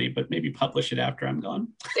now, buddy, but maybe publish it after I'm gone.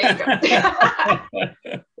 There you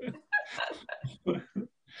go.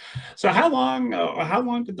 So how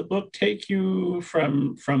long did the book take you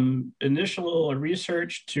from initial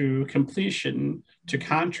research to completion to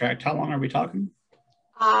contract? How long are we talking?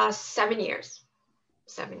 7 years.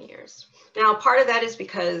 7 years. Now, part of that is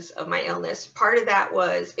because of my illness. Part of that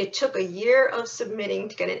was it took a year of submitting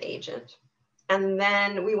to get an agent. And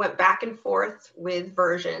then we went back and forth with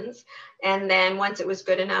versions. And then once it was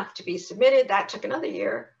good enough to be submitted, that took another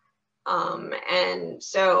year.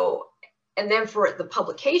 And then for the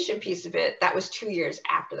publication piece of it, that was 2 years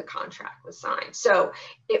after the contract was signed. So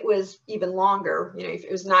it was even longer, you know,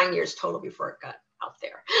 it was 9 years total before it got out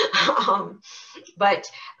there. But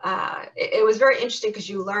it was very interesting because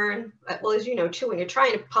you learn, well, as you know, too, when you're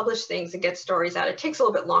trying to publish things and get stories out, it takes a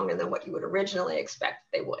little bit longer than what you would originally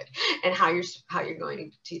expect they would, and how you're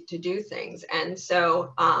going to do things. And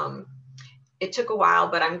so it took a while,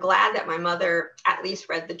 but I'm glad that my mother at least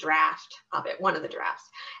read the draft of it, one of the drafts,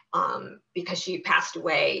 because she passed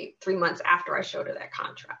away 3 months after I showed her that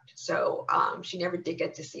contract. So she never did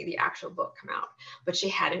get to see the actual book come out, but she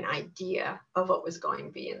had an idea of what was going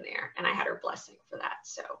to be in there. And I had her blessing for that.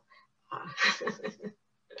 So.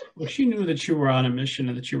 Well, she knew that you were on a mission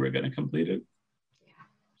and that you were going to complete it. Yeah,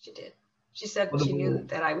 she did. She said she knew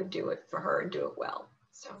that I would do it for her and do it well.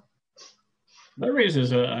 So. That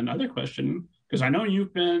raises another question, because I know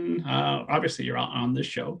you've been, obviously you're on this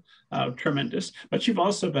show, tremendous, but you've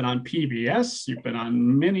also been on PBS, you've been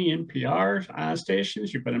on many NPR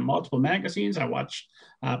stations, you've been in multiple magazines. I watched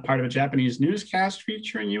part of a Japanese newscast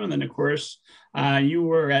featuring you, and then of course, you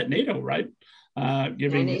were at NATO, right?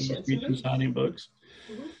 Giving speeches and signing books.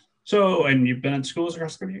 Mm-hmm. So, and you've been in schools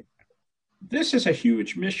across the country. this is a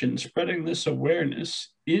huge mission, spreading this awareness.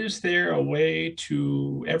 Is there a way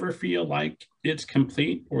to ever feel like it's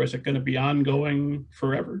complete, or is it going to be ongoing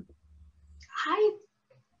forever? I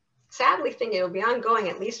sadly think it'll be ongoing,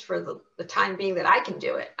 at least for the time being that I can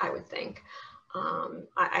do it, I would think.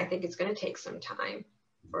 I think it's going to take some time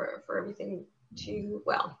for everything to,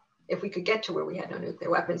 well, if we could get to where we had no nuclear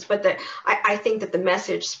weapons, but I think that the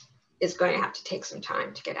message is going to have to take some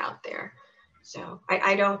time to get out there. So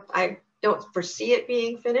I don't foresee it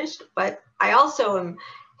being finished, but I also am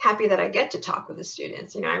happy that I get to talk with the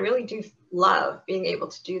students. You know, I really do love being able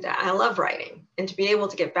to do that. I love writing, and to be able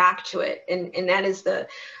to get back to it. And that is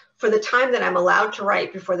for the time that I'm allowed to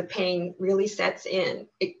write before the pain really sets in,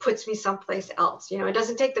 it puts me someplace else. You know, it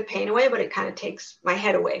doesn't take the pain away, but it kind of takes my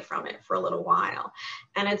head away from it for a little while.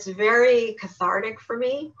 And it's very cathartic for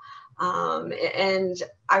me. And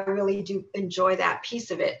I really do enjoy that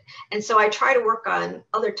piece of it. And so I try to work on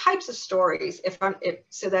other types of stories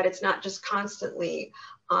so that it's not just constantly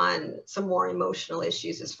on some more emotional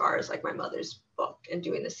issues, as far as like my mother's book and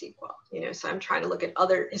doing the sequel, you know. So I'm trying to look at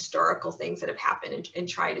other historical things that have happened and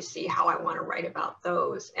try to see how I want to write about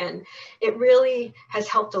those. And it really has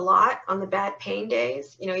helped a lot on the bad pain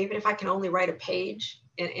days. You know, even if I can only write a page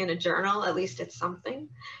in a journal, at least it's something.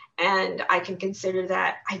 And I can consider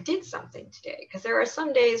that I did something today, because there are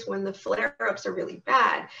some days when the flare-ups are really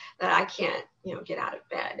bad that I can't, you know, get out of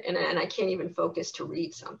bed, and I can't even focus to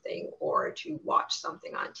read something or to watch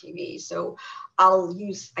something on TV. So I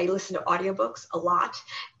listen to audiobooks a lot,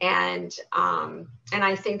 and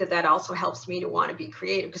I think that also helps me to want to be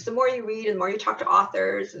creative, because the more you read and the more you talk to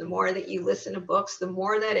authors and the more that you listen to books, the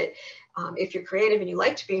more that it, if you're creative and you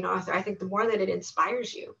like to be an author, I think the more that it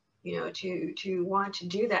inspires you, you know, to want to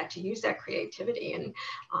do that, to use that creativity. And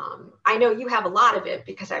I know you have a lot of it,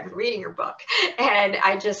 because I've been reading your book, and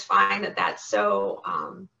I just find that that's so,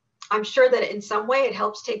 I'm sure that in some way it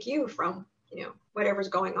helps take you from, you know, whatever's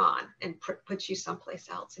going on and puts you someplace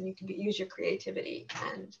else, and you can use your creativity.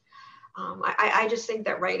 And I just think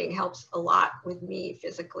that writing helps a lot with me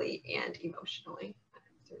physically and emotionally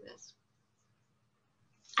through this.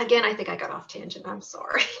 Again, I think I got off tangent. I'm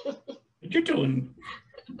sorry. You're doing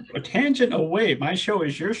a tangent away. My show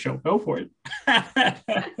is your show. Go for it.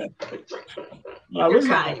 You're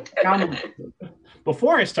kind.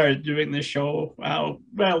 Before I started doing this show,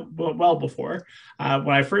 well before, when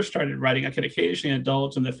I first started writing, I could occasionally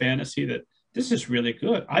indulge in the fantasy that this is really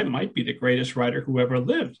good. I might be the greatest writer who ever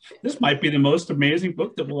lived. This might be the most amazing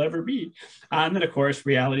book that will ever be. And then, of course,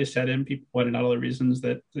 reality set in. People pointed out all the reasons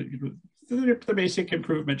that the basic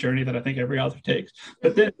improvement journey that I think every author takes.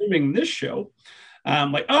 But then doing this show,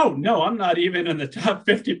 like, oh no, I'm not even in the top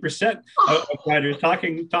 50% of writers.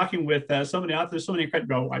 Talking with so many authors, so many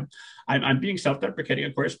incredible. I'm being self-deprecating,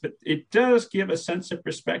 of course, but it does give a sense of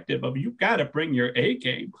perspective of, you've got to bring your A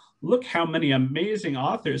game. Look how many amazing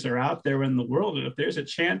authors are out there in the world, and if there's a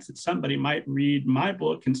chance that somebody might read my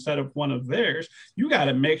book instead of one of theirs, you got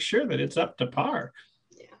to make sure that it's up to par.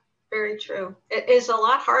 Very true. It is a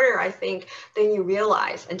lot harder, I think, than you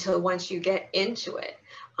realize until once you get into it.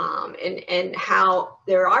 And how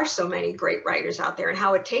there are so many great writers out there, and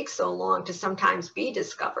how it takes so long to sometimes be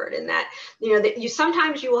discovered. And that, you know, that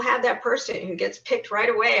sometimes you will have that person who gets picked right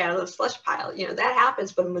away out of the slush pile. You know, that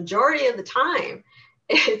happens, but the majority of the time,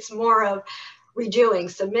 it's more of redoing,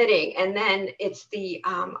 submitting, and then it's the,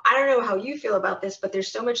 I don't know how you feel about this, but there's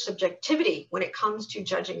so much subjectivity when it comes to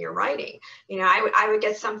judging your writing. You know, I would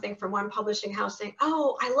get something from one publishing house saying,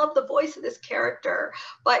 oh, I love the voice of this character,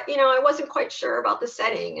 but, you know, I wasn't quite sure about the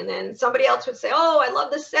setting. And then somebody else would say, oh, I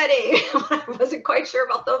love the setting. I wasn't quite sure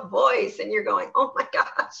about the voice. And you're going, oh my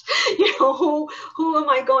gosh, you know, who am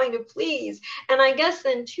I going to please? And I guess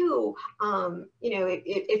then too, you know,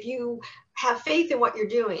 if you have faith in what you're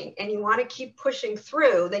doing and you want to keep pushing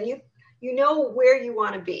through, then you know where you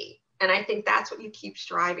want to be. And I think that's what you keep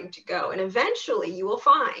striving to go. And eventually you will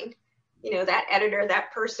find, you know, that editor,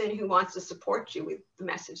 that person who wants to support you with the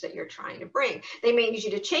message that you're trying to bring. They may need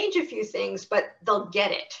you to change a few things, but they'll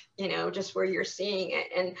get it, you know, just where you're seeing it.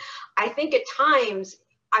 And I think at times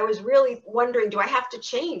I was really wondering, do I have to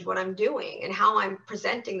change what I'm doing and how I'm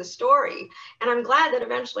presenting the story? And I'm glad that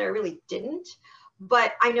eventually I really didn't.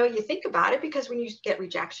 But I know you think about it, because when you get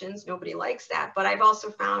rejections, nobody likes that. But I've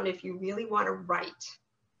also found if you really want to write,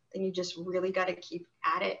 then you just really got to keep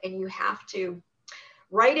at it. And you have to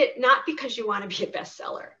write it not because you want to be a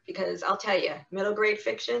bestseller, because I'll tell you, middle grade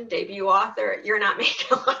fiction, debut author, you're not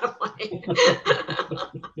making a lot of money.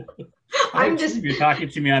 I'm just, you're talking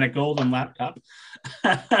to me on a golden laptop.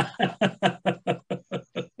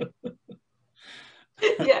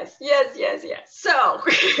 Yes. So,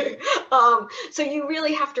 so you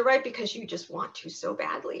really have to write because you just want to so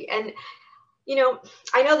badly. And,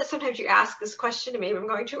 I know that sometimes you ask this question, and maybe I'm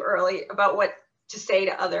going too early, about what to say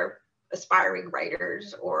to other aspiring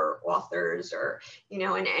writers or authors, or,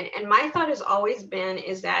 and my thought has always been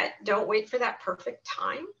is that don't wait for that perfect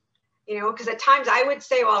time. Because at times I would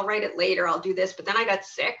say, well, I'll write it later, I'll do this, but then I got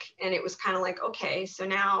sick, and it was kind of like, okay, so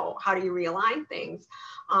now how do you realign things?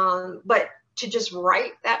 But to just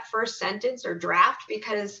write that first sentence or draft,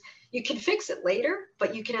 because you can fix it later,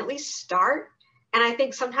 but you can at least start. And I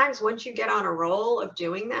think sometimes once you get on a roll of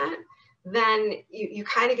doing that, then you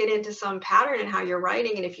kind of get into some pattern in how you're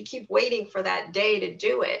writing. And if you keep waiting for that day to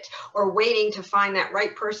do it, or waiting to find that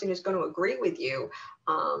right person who's going to agree with you,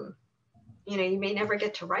 you may never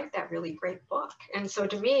get to write that really great book. And so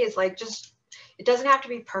to me, it's like, just, it doesn't have to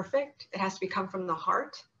be perfect. It has to come from the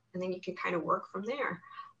heart, and then you can kind of work from there.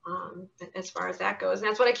 As far as that goes. And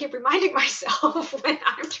that's what I keep reminding myself when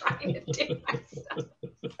I'm trying to do my stuff.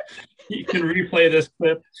 You can replay this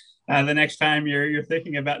clip the next time you're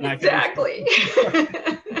thinking about not exactly.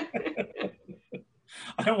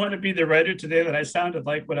 I don't want to be the writer today that I sounded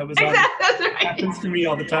like when I was on. That's right. Happens to me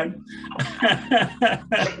all the time.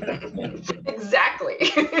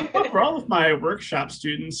 Exactly. Well, for all of my workshop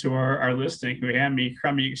students who are listening, who hand me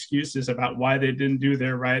crummy excuses about why they didn't do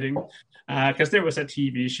their writing, because there was a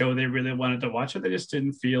TV show they really wanted to watch, and they just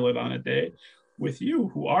didn't feel it on a day. With you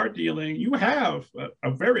who are dealing, you have a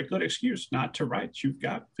very good excuse not to write. You've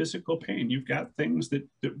got physical pain. You've got things that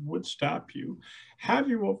would stop you. Have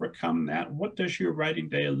you overcome that? What does your writing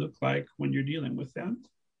day look like when you're dealing with that?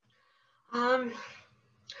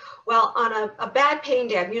 Well, on a bad pain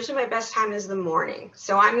day, usually my best time is the morning.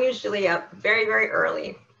 So I'm usually up very, very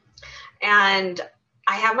early. And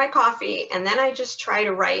I have my coffee, and then I just try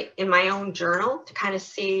to write in my own journal to kind of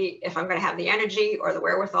see if I'm going to have the energy or the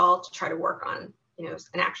wherewithal to try to work on,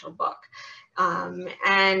 an actual book.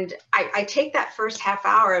 And I take that first half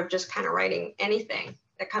hour of just kind of writing anything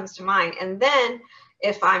that comes to mind. And then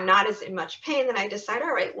if I'm not as in much pain, then I decide,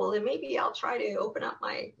 all right, well, then maybe I'll try to open up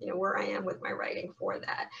my, where I am with my writing for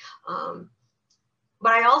that.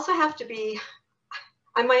 But I also have to be,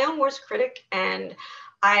 I'm my own worst critic, and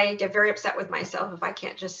I get very upset with myself if I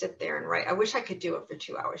can't just sit there and write. I wish I could do it for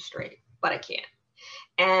 2 hours straight, but I can't.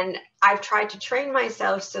 And I've tried to train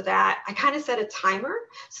myself so that I kind of set a timer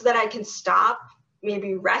so that I can stop,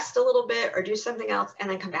 maybe rest a little bit or do something else,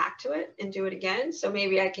 and then come back to it and do it again. So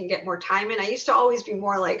maybe I can get more time in. I used to always be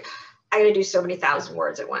more like, I got to do so many thousand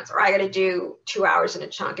words at once, or I got to do 2 hours in a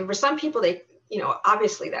chunk. And for some people, they,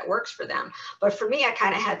 obviously that works for them. But for me, I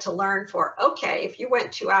kind of had to learn okay, if you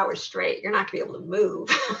went 2 hours straight, you're not gonna be able to move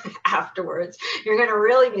afterwards. You're gonna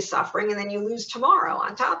really be suffering, and then you lose tomorrow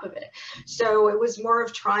on top of it. So it was more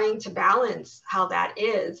of trying to balance how that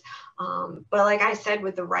is. But like I said,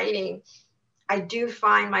 with the writing, I do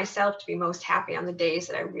find myself to be most happy on the days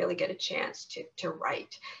that I really get a chance to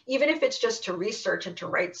write. Even if it's just to research and to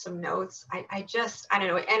write some notes, I don't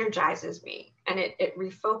know, it energizes me, and it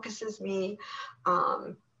refocuses me.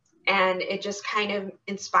 And it just kind of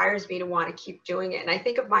inspires me to want to keep doing it. And I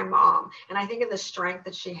think of my mom, and I think of the strength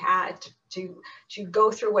that she had to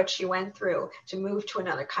go through what she went through, to move to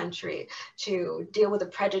another country, to deal with the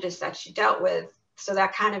prejudice that she dealt with. So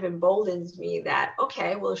that kind of emboldens me that,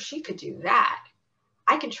 okay, well, if she could do that,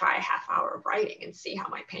 I can try a half hour of writing and see how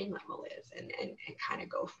my pain level is, and kind of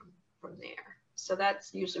go from there. So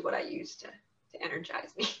that's usually what I use to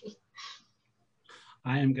energize me.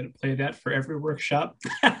 I am going to play that for every workshop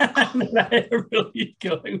that I am really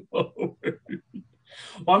going forward.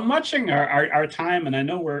 Well, I'm watching our time, and I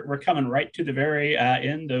know we're coming right to the very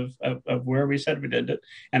end of where we said we did it.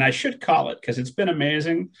 And I should call it, because it's been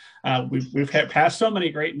amazing. We've passed so many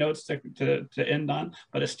great notes to end on,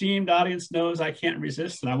 but esteemed audience knows I can't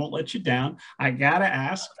resist, and I won't let you down. I got to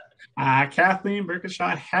ask, Kathleen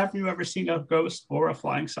Burkinshaw, have you ever seen a ghost or a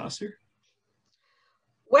flying saucer?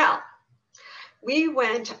 Well, we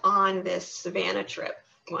went on this Savannah trip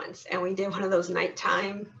once, and we did one of those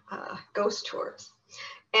nighttime ghost tours.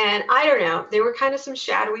 And I don't know, they were kind of some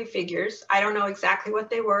shadowy figures. I don't know exactly what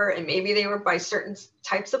they were, and maybe they were by certain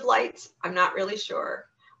types of lights. I'm not really sure,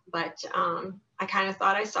 but I kind of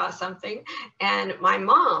thought I saw something. And my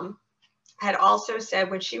mom had also said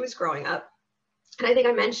when she was growing up, and I think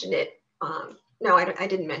I mentioned it, no, I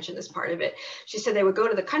didn't mention this part of it. She said they would go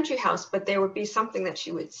to the country house, but there would be something that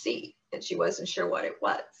she would see, and she wasn't sure what it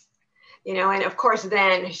was. And of course,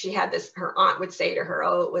 then she had this, her aunt would say to her,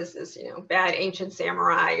 oh, it was this, bad ancient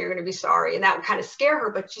samurai, you're going to be sorry. And that would kind of scare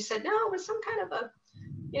her. But she said, no, it was some kind of a,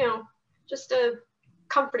 just a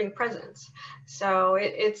comforting presence. So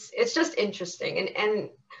it's just interesting. And,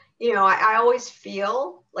 you know, I always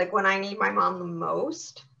feel like when I need my mom the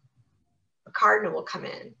most, a cardinal will come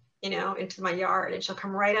in, you know, into my yard, and she'll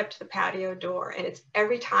come right up to the patio door. And it's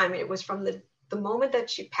every time, it was from the moment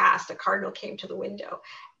that she passed, a cardinal came to the window.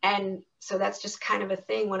 And so that's just kind of a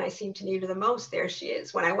thing. When I seem to need her the most, there she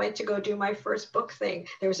is. When I went to go do my first book thing,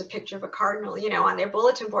 there was a picture of a cardinal, you know, on their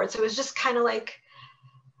bulletin board. So it was just kind of like,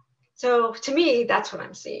 so to me, that's what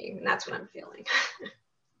I'm seeing, and that's what I'm feeling.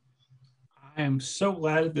 I am so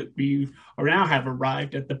glad that we now have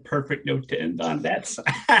arrived at the perfect note to end on. That's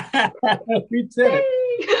we did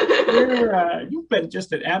it. You've been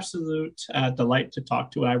just an absolute delight to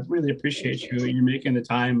talk to. I really appreciate you making the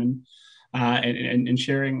time and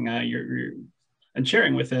sharing your and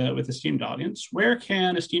sharing with esteemed audience. Where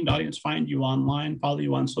can esteemed audience find you online, follow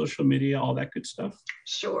you on social media, all that good stuff?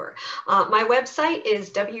 Sure. My website is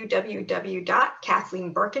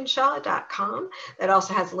www.kathleenburkinshaw.com. That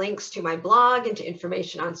also has links to my blog and to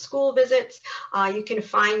information on school visits. You can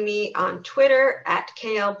find me on Twitter at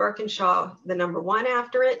KL Burkinshaw, the number 1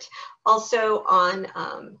 after it. Also on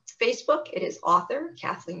Facebook, it is author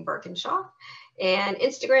Kathleen Burkinshaw. And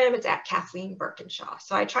Instagram, it's at Kathleen Burkinshaw.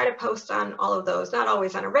 So I try to post on all of those, not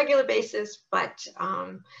always on a regular basis, but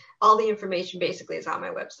all the information basically is on my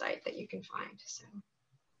website that you can find. So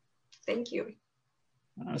thank you.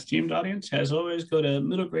 Esteemed audience, as always, go to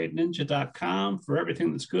middlegradeninja.com for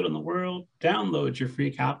everything that's good in the world. Download your free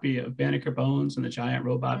copy of Banneker Bones and the Giant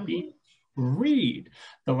Robot Bee. Read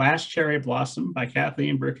The Last Cherry Blossom by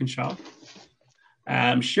Kathleen Burkinshaw.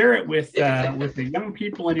 Share it with the young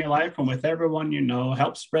people in your life and with everyone you know.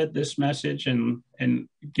 Help spread this message and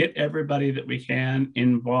get everybody that we can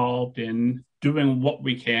involved in doing what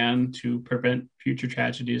we can to prevent future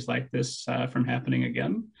tragedies like this from happening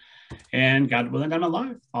again. And God willing, I'm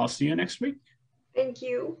alive. I'll see you next week. Thank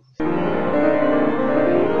you.